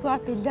qenë e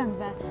fokusuar te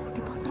lëndëve,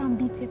 te pasur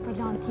ambicie për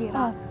lanë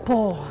tjera? Po,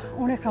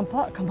 unë kam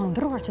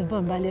ndruar që të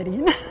bëhem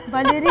balerinë.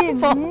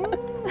 Balerinë?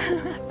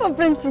 Po,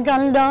 prinsë më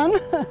kanë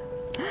lanë.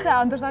 Se,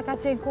 ndoshta ka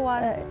qenë koha?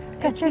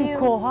 Ka qenë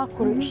koha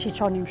kur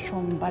shiqonim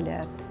shumë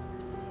balet.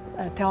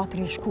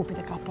 Teatri i Shkupit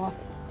e ka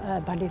pas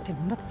baletin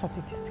më të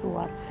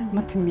sofistikuar,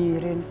 më të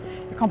mirin.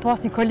 E kam pas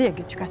një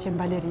kolegi që ka qenë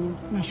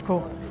balerinë në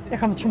Shkup. E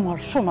kam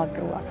qumuar shumë atë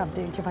grua, ka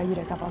vdekur që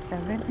vajire ka pas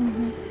emrin.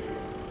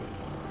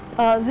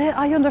 Dhe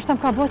ajo ndoshta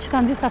më ka bërë që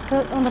ta nxjis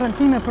atë ëndrrën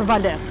time për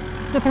balet.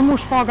 Dhe për mua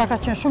shpaga ka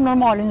qenë shumë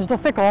normale në çdo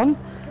sekond.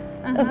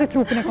 Edhe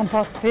trupin e kam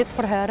pas fit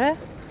për herë.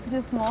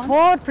 Gjithmonë?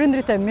 Por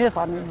prindrit e mi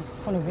thanë,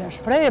 po nuk vjen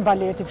shprehje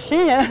baleti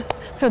fshije,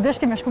 se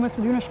desh kemi shku me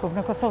studiu në Shkup,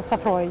 në Kosovë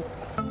Safroj.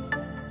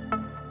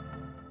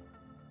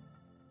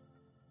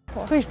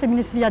 Tu ishte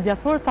Ministria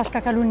Diasporës, tash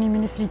ka kaluar një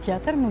ministri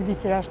tjetër, nuk di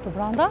që është të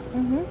brenda.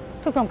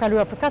 Tu kam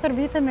kaluar për 4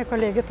 vite me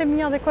kolegët e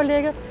mia dhe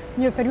kolegët,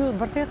 një periudhë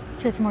vërtet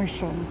qetëmoj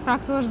shumë. Pra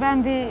këtu është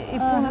vendi i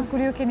punës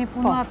kur ju keni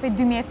punuar për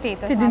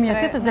 2008-ës. Për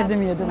 2008-ës dhe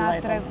 2012. Na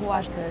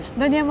treguar.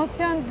 Ndonjë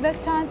emocion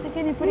veçantë që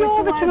keni përjetuar?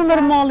 Jo, veç në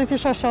normalit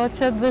isha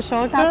shoqet dhe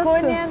shokët.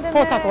 Takojmë ende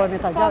po,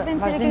 takojmë ta stafin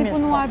që keni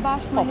punuar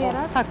bashkë më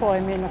herët? Po,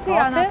 takojmë në kafe. Si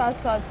janë ata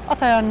sot?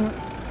 Ata janë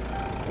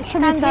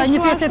shumica, një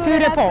pjesë e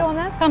tyre po.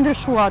 Ka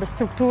ndryshuar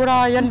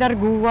struktura, janë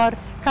larguar,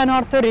 kanë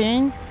ardhur të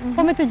rinj,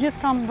 po me të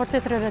gjithë kam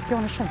vërtet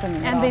relacione shumë të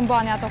mira. Ende i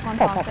mbani ato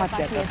kontakte? Po,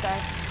 patjetër.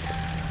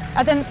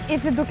 Atë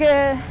ishi duke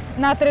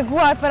na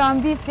treguar për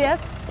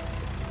ambicjet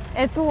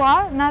e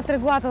tua, na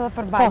treguat edhe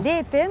për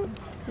baletin.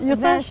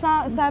 Dhe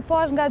sa e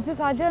pash nga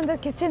gjitha lëndet,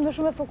 ke qenë më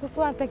shumë e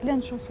fokusuar tek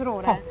lëndë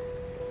shoqërore.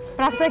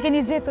 Pra këto e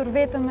keni gjetur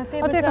vetëm me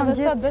tepër që edhe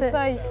sot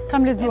besoj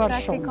kam lexuar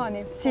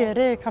shumë. Si e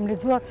re kam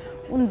lexuar,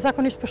 unë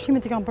zakonisht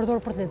pushimet i kam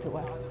përdorur për të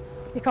lexuar.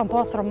 I kam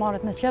pas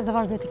romanet në qef dhe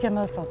vazhdoj t'i kem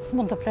edhe sot.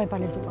 S'mund të flej pa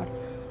lexuar.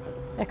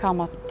 E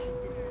kam atë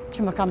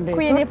që më kam betur.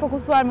 Ku jeni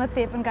fokusuar më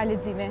tepër nga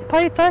leximi? Po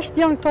i tash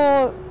janë këto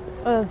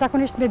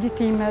zakonisht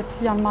meditimet,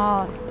 janë më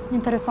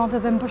interesante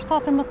dhe më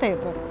përshtaten më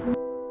tepër.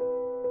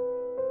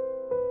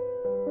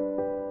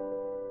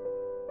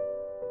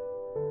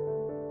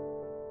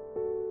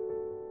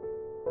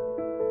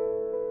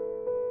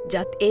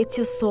 Gjatë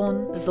ecjes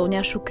son, zonja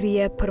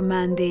Shukrije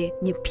përmendi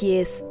një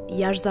pjesë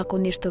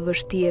jashtëzakonisht të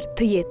vështirë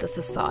të jetës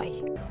së saj.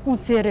 Unë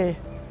si re,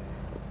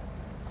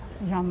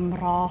 jam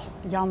rah,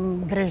 jam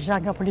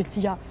grezha nga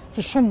policia,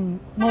 që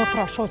shumë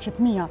motra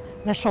shoqet mia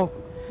dhe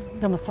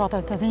shokë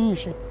demonstratat të të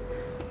njëshit.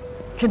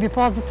 Kemi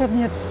pas dhe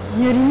tërë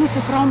një rinjë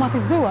të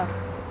traumatizuar,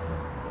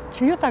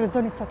 që ju ta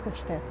gëzoni sot këtë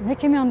shtetë. Ne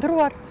kemi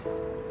ndruar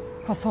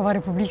Kosova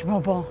Republikë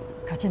më bo,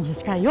 ka qenë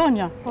gjithë shka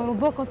jonja. Por u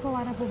bë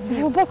Kosova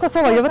Republikë. U bë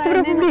Kosova, jo vetëm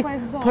Republikë,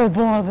 po u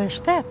bë edhe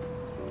shtetë.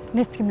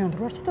 Ne s'kemi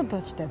ndruar që të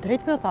bëhet shtetë,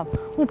 drejt me o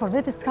thamë. Unë për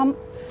veti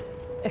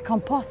e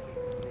kam pas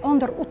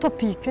ëndër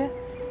utopike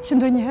që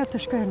ndonjëherë të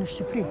shkojë në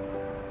Shqipëri.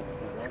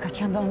 Ka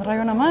qenë në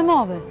rajona më e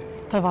madhe.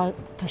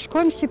 Të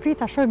shkojmë në Shqipëri,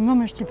 të shkojmë më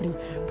në Shqipëri.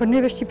 Për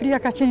neve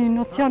Shqipëria ka qenë një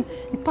nocion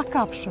i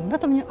pakapshëm,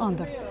 vetëm një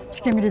ëndër,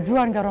 që kemi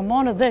lexuar nga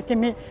romanet dhe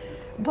kemi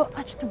bë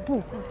aq të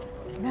bukur,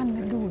 vend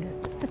me lule,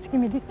 se si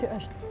kemi ditë si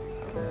është.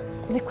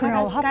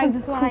 Ka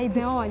ekzistuar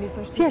ideali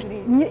për Shqipëri?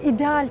 Një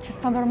ideal që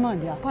s'ta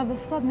mërmendja. Po dhe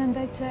sot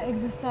mendoj që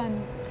ekziston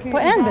ky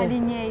ideal i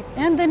njëjtë.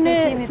 Ende ne,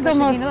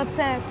 sidomos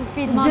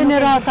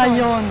gjenerata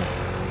jonë,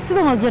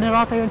 sidomos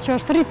gjenerata jonë që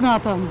është rrit me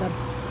atë ëndër.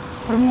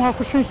 Për mua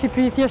kur shkoj në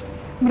Shqipëri thjesht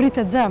më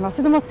rritet zemra,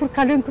 sidomos kur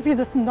kalojnë kufi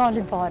dhe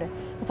s'ndalin fare.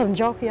 Do thonë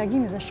gjaku i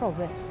agimit dhe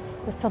shokëve.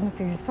 Dhe sot nuk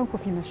ekziston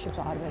kufi mes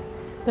shqiptarëve.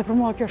 Dhe për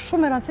mua kjo është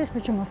shumë e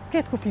rëndësishme që mos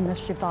ketë kufi mes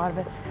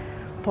shqiptarëve,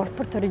 por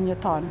për të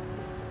rinjët tanë.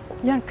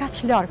 Janë kaq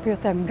larg, po ju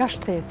them, nga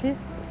shteti.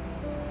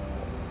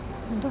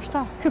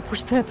 Ndoshta ky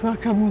pushtet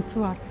ka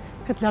mundsuar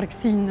këtë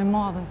largësinë e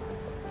madhe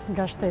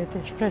nga shteti.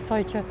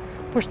 Shpresoj që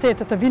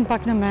pushtetet të vinë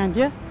pak në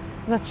mendje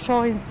dhe të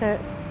shohin se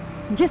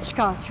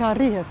gjithçka që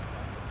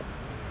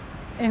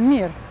arrihet e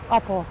mirë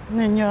apo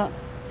në një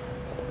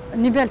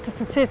nivel të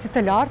suksesit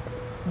të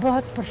lartë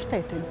bëhet për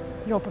shtetin,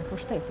 jo për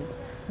pushtetin.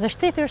 Dhe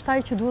shteti është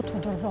ai që duhet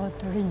të dorëzohet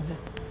të rinjve,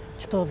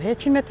 që të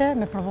udhëheqin me te,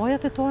 me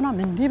përvojat e tona,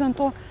 me ndihmën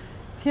tonë.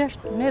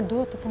 Thjesht ne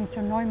duhet të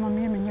funksionojmë më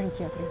mirë me njëri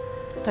tjetrin,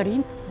 të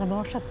rinjt dhe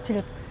moshat të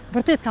cilët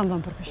vërtet kanë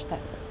dhënë për këtë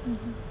shtet.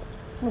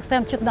 Nuk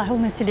them që të na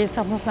humbin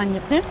silecat mos na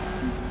njihni,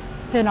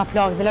 se na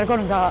plagë dhe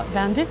largon nga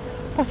vendi,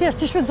 po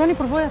thjesht të shfrytëzoni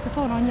përvojat e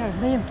tona njerëz,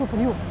 ne jemi këtu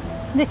për ju.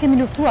 Ne kemi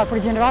luftuar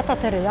për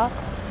gjeneratat e reja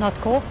në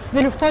atë kohë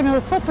dhe luftojmë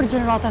edhe sot për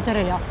gjeneratat e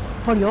reja.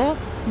 Por jo,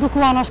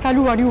 duke u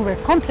anashkaluar juve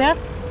komplet,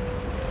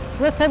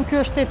 dhe them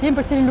ky është shteti im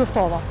për cilin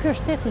luftova. Ky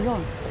është shteti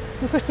jonë,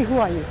 nuk është i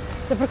huaj.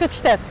 Dhe për këtë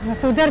shtet,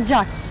 nëse u der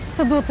gjak,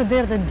 se duhet të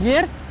derë dhe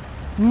djerës,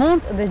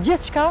 mund dhe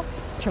gjithçka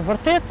që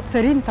vërtet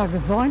të rinë të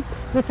gëzojnë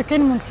dhe të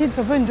kenë mundësin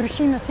të bëjnë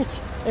ndryshime si që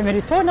e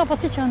meritojnë apo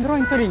si që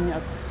ndrojnë të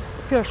rinjët.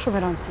 Kjo është shumë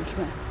e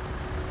rëndësishme.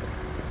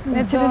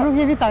 Në cilën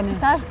rrugë jemi tani?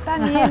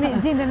 Tani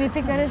gjendemi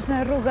pikërisht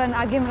në rrugën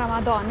Agim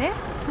Ramadani.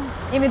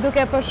 Jemi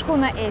duke përshku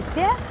në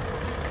ecje.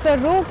 Këtë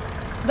rrugë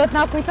do të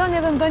na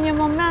kujtoni edhe ndonjë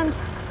moment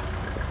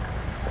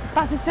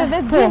pasi që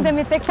vetë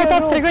gjendemi tek kjo rrugë.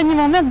 Po ta tregoj një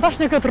moment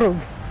bashkë në këtë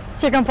rrugë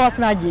që kam pas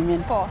me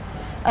Agimin. Po.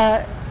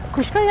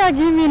 Kur shkoj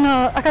Agimi në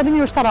Akademi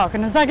Ushtarake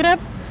në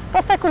Zagreb,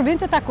 Pastaj kur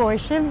vinte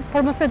takoheshim,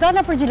 por mos me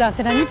dalna për Gjilan,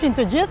 se na njihnin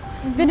të gjithë,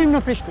 vinim në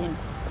Prishtinë.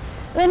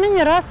 Dhe në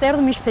një rast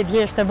erdhëm ishte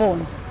vjeshtë e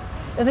vonë.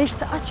 Edhe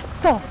ishte aq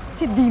ftohtë,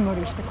 si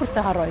dimër ishte, kur se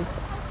harroj.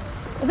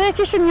 Dhe e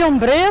kishim një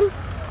ombrellë,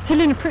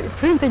 cilin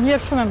frymte një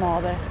erë shumë e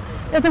madhe.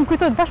 Edhe më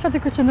kujtohet bashkë aty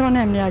ku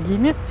qëndronem në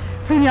agimit,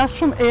 fryni as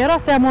shumë era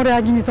se ja mori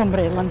agimit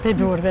ombrellën pe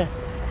durve.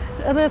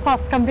 Edhe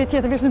pas kam vetë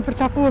tjetër vetëm të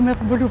përçapuar me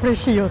të bulu prej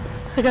shiut,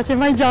 se ka qenë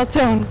më gjatë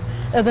se unë.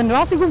 Edhe në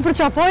rastin ku më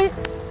përçapoj,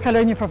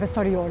 kaloi një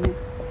profesor joni.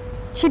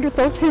 Çiku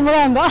top i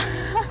mbranda.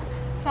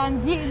 Çfarë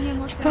ndjenje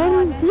emocionale?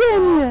 Çfarë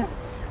ndjenje?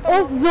 O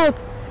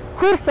Zot,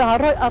 kur se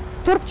harroj atë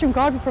turp që më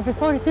ka ardhur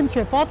profesori tim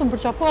që e patëm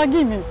përçapo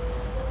agimin.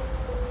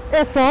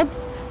 E sot,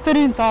 të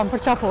rinë tamë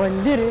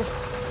përçapojnë lirisht,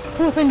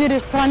 puthen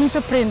lirisht pranit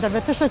të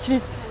prindërve, të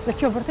shoqërisë, dhe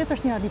kjo vërtet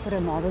është një arritur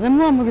e madhe, dhe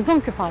mua më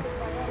gëzon ky fakt.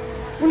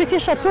 Unë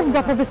kisha turp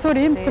nga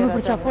profesori im se më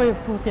përçapoi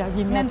puthi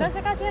agimin. Mendon se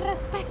ka qenë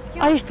respekt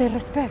kjo? Ai ishte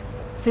respekt,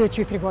 se jo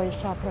që i frikoj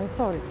isha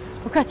profesorit.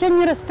 Po ka qenë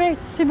një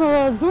respekt si më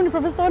zuni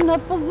profesorin në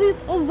atë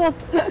pozitë, o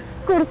Zot,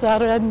 kur se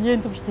harroj atë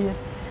ndjenjë të vështirë.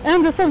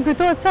 Ende sot më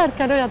kujtohet sa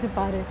kaloj aty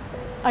pari.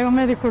 Ai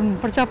momenti kur më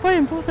përçapoi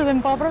në puthë dhe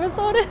më pa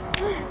profesori.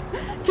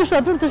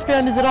 Kisha dur të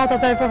shkoja në gjërat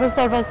ataj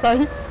profesor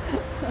pastaj.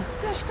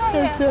 Se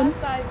shkoje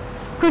pastaj?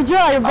 Kur gjë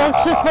ajo bëk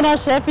kështë s'pëna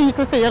shefi i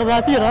ku se erdhe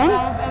aty, rën?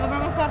 Edhe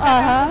profesor të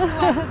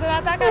ka se të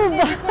ata ka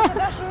qenë i kur të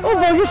dashurua. U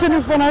bëk ishte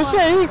nuk pëna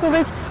shefi, ku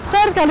veç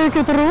sërë kaloj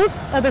këtë rrugë,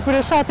 edhe kur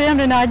e shatë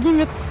emrin e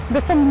agimit,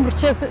 besëm më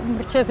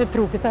mërqethi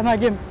trupit e në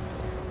agim.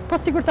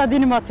 Po sigur ta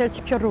dinim atëherë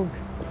që kjo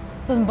rrugë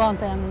do të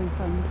mbante emrin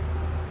tënë.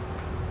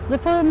 Dhe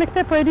po me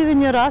këte po e lidhi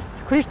një rast,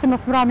 kur ishte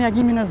mos mbrami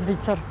agimin në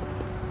Zvicër.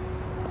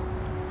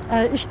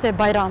 Ishte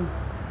Bajram.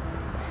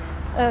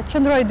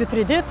 Qëndroj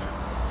 2-3 ditë,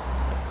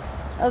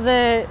 dhe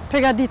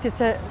pregaditi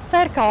se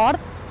ser ka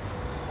ardhë,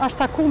 është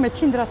taku me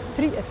qindra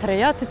 3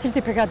 të cilët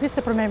i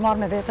pregadiste për me i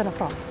marrë me vete në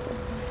Frankë.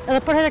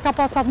 Edhe për herë ka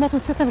pas atë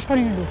motën sytë me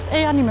shkoni në luftë.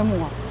 E janë me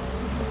mua.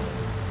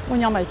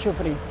 Unë jam e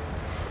qupri.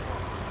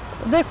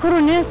 Dhe kur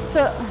unë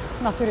nisë,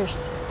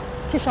 natyrisht,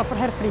 kisha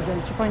për herë frigën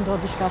që po i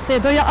ndodhë diçka. Se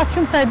e doja atë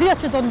shumë sa e dhja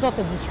që do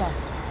ndodhë diçka.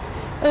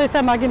 Edhe i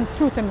them agim,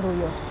 lutem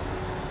rujo.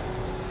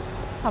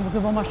 A më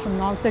gëbo ma shumë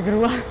nalë se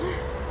grua.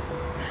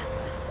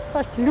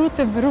 Thashtë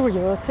lutem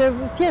rujo, se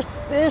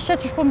thjesht e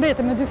shetë që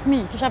shpombete me 2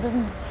 fëmijë, kisha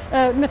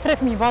me 3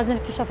 fëmijë, vazhën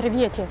kisha 3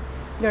 vjeqe,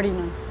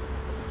 Lorinën.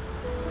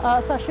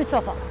 Thashtë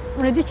që tha,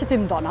 unë e di që ti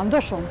më dona, më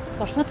do shumë.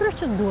 Thashtë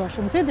natyrisht që të dua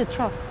shumë, ti e di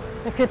që,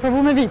 e këtë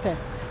provu me vite.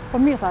 Po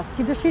mirë, thasë,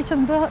 ki dëshirë që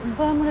të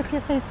bëhem në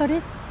pjesë e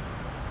historisë?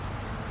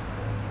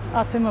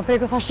 Atë më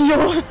preko thashtë jo,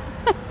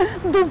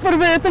 du për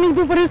vetën,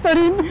 du për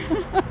historinë.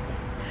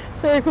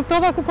 Se e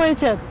kuptova ku po e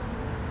qetë.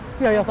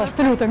 Jo, thashtë,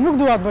 të lutem, nuk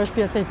dua të bëhesh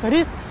pjesë e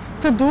historisë,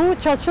 të du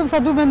që atë shumë sa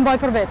du me mbaj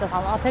për vete,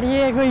 atër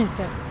je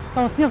egoiste.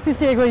 Ta mos njofti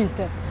si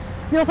egoiste.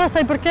 Jo, thashtë,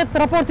 sa i përket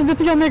raportin dhe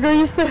të jam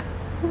egoiste.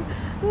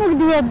 Nuk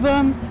dua të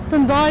bëhem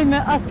të ndaj me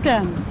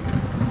asken.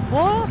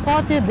 Po,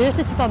 pati e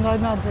deshti që ta ndaj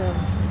me atë gjë.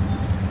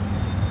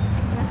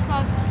 Dhe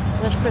sot,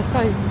 dhe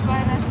shpresoj.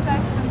 Bëj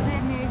respekt të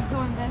ndërmi e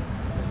gëzondes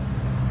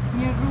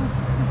një rrugë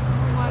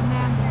ku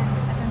në emrin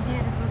e të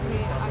ndjerit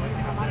zotri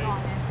Agim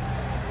Ramadani.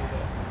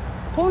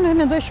 Po, unë e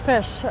mendoj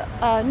shpesh,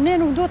 ne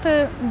nuk do të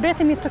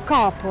betemi të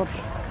kapur,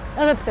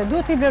 edhe pse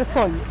duhet të i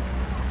vlerësojmë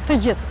të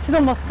gjithë,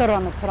 sidomos të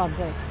rënët për atë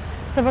gjë.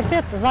 Se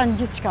vërtet dhanë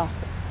gjithë shka.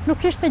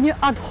 Nuk ishte një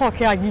ad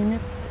hoc e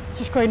agimit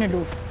që shkoj në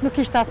luftë, nuk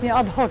ishte asë një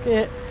ad hoc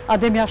e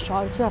Ademi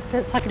Asharë që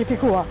se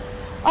sakrifikuar.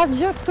 Asë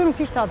gjë këtu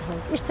nuk ishte ad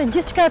hoc, ishte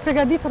gjithë shka e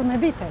pregaditur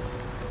me vite.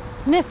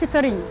 Ne si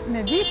të rinj,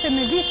 me vite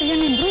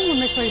jemi ndrymur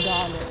me këto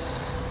ideale.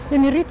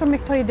 Jemi rritur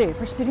me këto ide,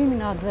 për shtirimin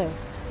e atë dhe.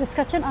 Dhe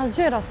s'ka qenë asë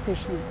gjë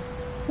rastësishme.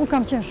 Unë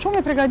kam qenë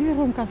shumë e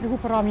pregaditur, më kanë tregu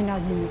për ramin e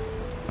agimit.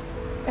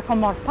 E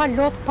kam marrë pa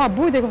lot, pa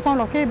bujt, e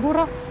kupton, okej,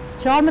 burra,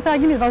 që armët e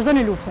agimit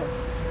vazhdojnë luftë.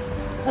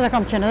 Edhe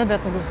kam qenë edhe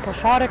vetë në luftë të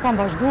share, kam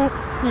vazhdu,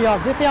 ja,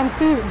 dite jam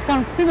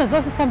këty me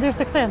zërë se s'kam dhe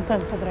të këthejnë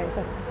të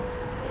drejtë.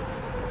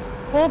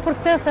 Po për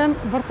këtë them,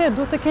 vërtet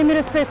du të kemi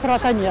respekt për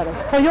ata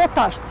njerëz, po jo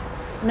tashtë,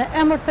 në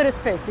emër të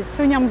respektit,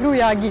 pëse unë jam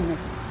gruaja e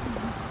agimit.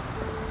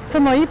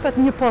 Të më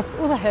ipet një post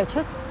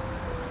udhëheqës,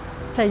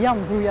 se jam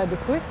gruaja e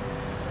dikujt,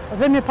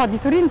 dhe me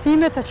paditurin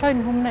time të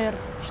qajnë humner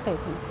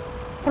shtetin.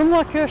 Për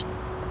mua kjo është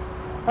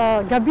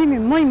gabimi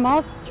më i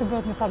madh që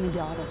bëhet me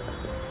familjarët.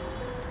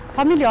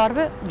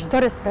 Familjarëve, çdo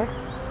respekt,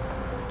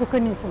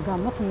 duke nisur nga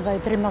më të mëdhej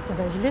deri më të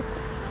vegjëlit,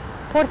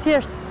 por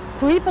thjesht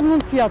tu jepet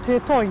mundësia të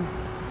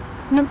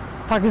jetojnë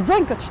ta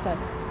gëzojnë këtë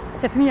shtet,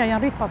 se fëmija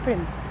janë rritë pa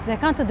prind dhe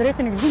kanë të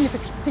drejtën e gëzimit të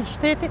këtij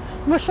shteti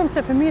më shumë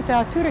se fëmijët e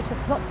atyre që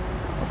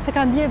se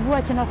kanë ndjekur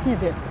vuajtjen asnjë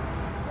ditë.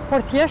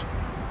 Por thjesht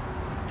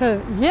të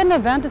jenë në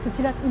vendet të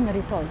cilat i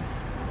meritojnë.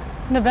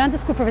 Në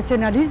vendet ku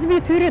profesionalizmi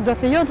i tyre do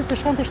të lejonte të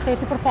shkonte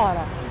shteti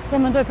përpara. Do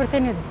mendoj për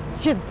të ne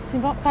gjithë si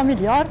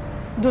familjar,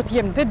 do të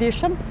jemi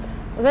vetëdijshëm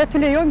dhe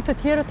të lejojmë të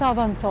tjerë të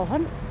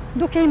avancohen,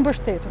 duke i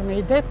mbështetur me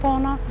idetë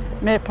tona,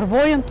 me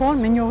përvojën tonë,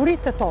 me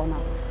njohuritë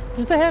tona.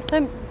 Çdo herë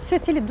them,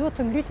 secili duhet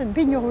të ngritet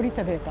mbi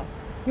njohuritë e veta,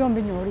 jo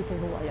mbi njohuritë e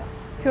huaja.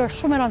 Kjo është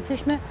shumë e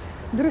rëndësishme,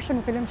 ndryshe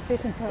nuk e lëm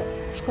shtetin të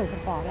shkojë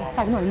përpara,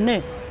 stagnojmë ne,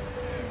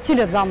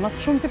 cilët dhamë më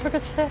shumë ti për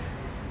këtë shtet,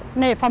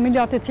 ne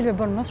familjarët e cilëve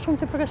bënë mësë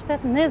shumë të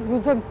përkështet, ne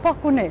zgudzojmë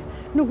s'paku ne,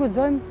 nuk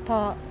gudzojmë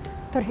ta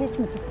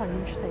tërheqme të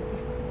stagnojnë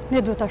shtetit.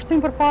 Ne duhet të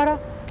ashtim për para,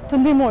 të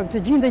ndihmojmë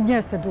të gjinde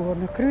njerëz të duhur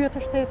në krye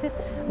të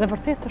shtetit dhe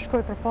vërtet të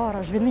shkoj për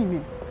para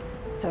zhvillimi.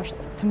 Se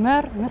është të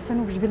merë nëse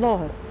nuk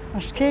zhvillohet.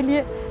 Në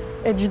shkelje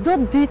e gjdo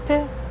dite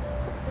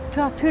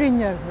të atyri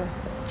njerëzve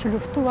që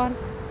luftuan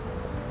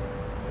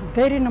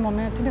deri në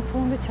momentin e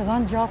fundit që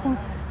dhanë gjakun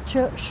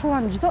që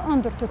shuan gjdo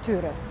ëndër të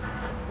tyre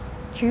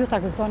që ju të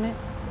gëzoni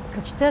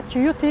këtë shtetë,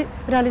 që ju të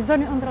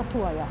realizoni ëndrat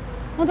tuaja.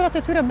 Ëndrat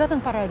e tyre mbetën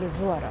pa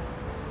realizuara.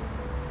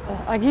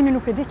 Agimi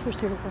nuk e di që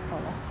është i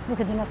Kosova, nuk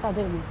e di nësa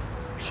demi.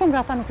 Shumë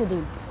nga ata nuk e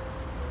din.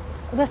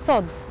 Dhe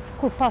sot,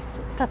 kur pas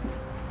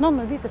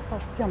 19 vitet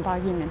thash të jam të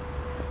agimin,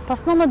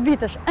 pas 19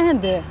 vitesh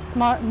ende,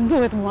 ma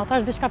duhet mua, ta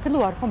është diçka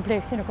filluar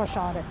kompleksi në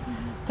Koshare,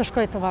 të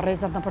shkoj të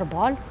varrezat në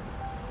përbal,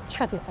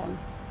 çka ti them?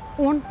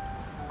 Unë,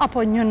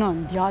 apo një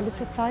nën djalit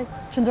të saj,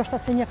 që ndoshta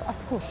se njeh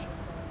askush.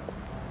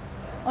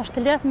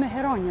 Është lehtë me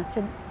heronja,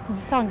 që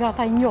disa nga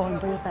ata i njohin,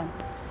 po ju them.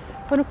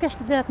 Po nuk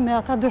është lehtë me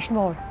ata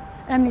dëshmorë,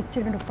 emri i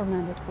cilëve nuk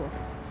përmendet kur.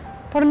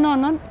 Por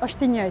nënën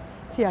është i njëjtë,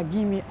 si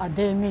Agimi,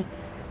 Ademi,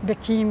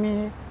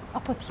 Bekimi,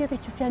 apo tjetri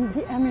që si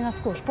di emrin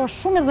askush, po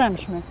është shumë e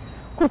dhëmshme,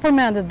 kur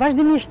përmendet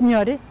vazhdimisht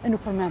njëri e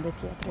nuk përmendet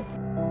tjetri.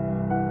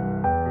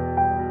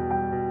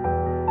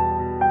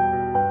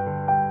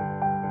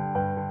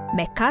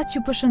 Me kaq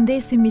ju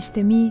përshëndesim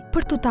miqtë e mi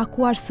për t'u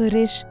takuar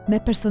sërish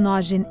me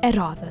personazhin e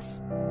radhës.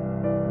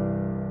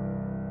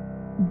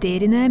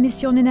 Deri në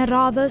emisionin e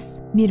radhës,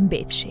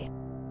 mirëmbëfshi.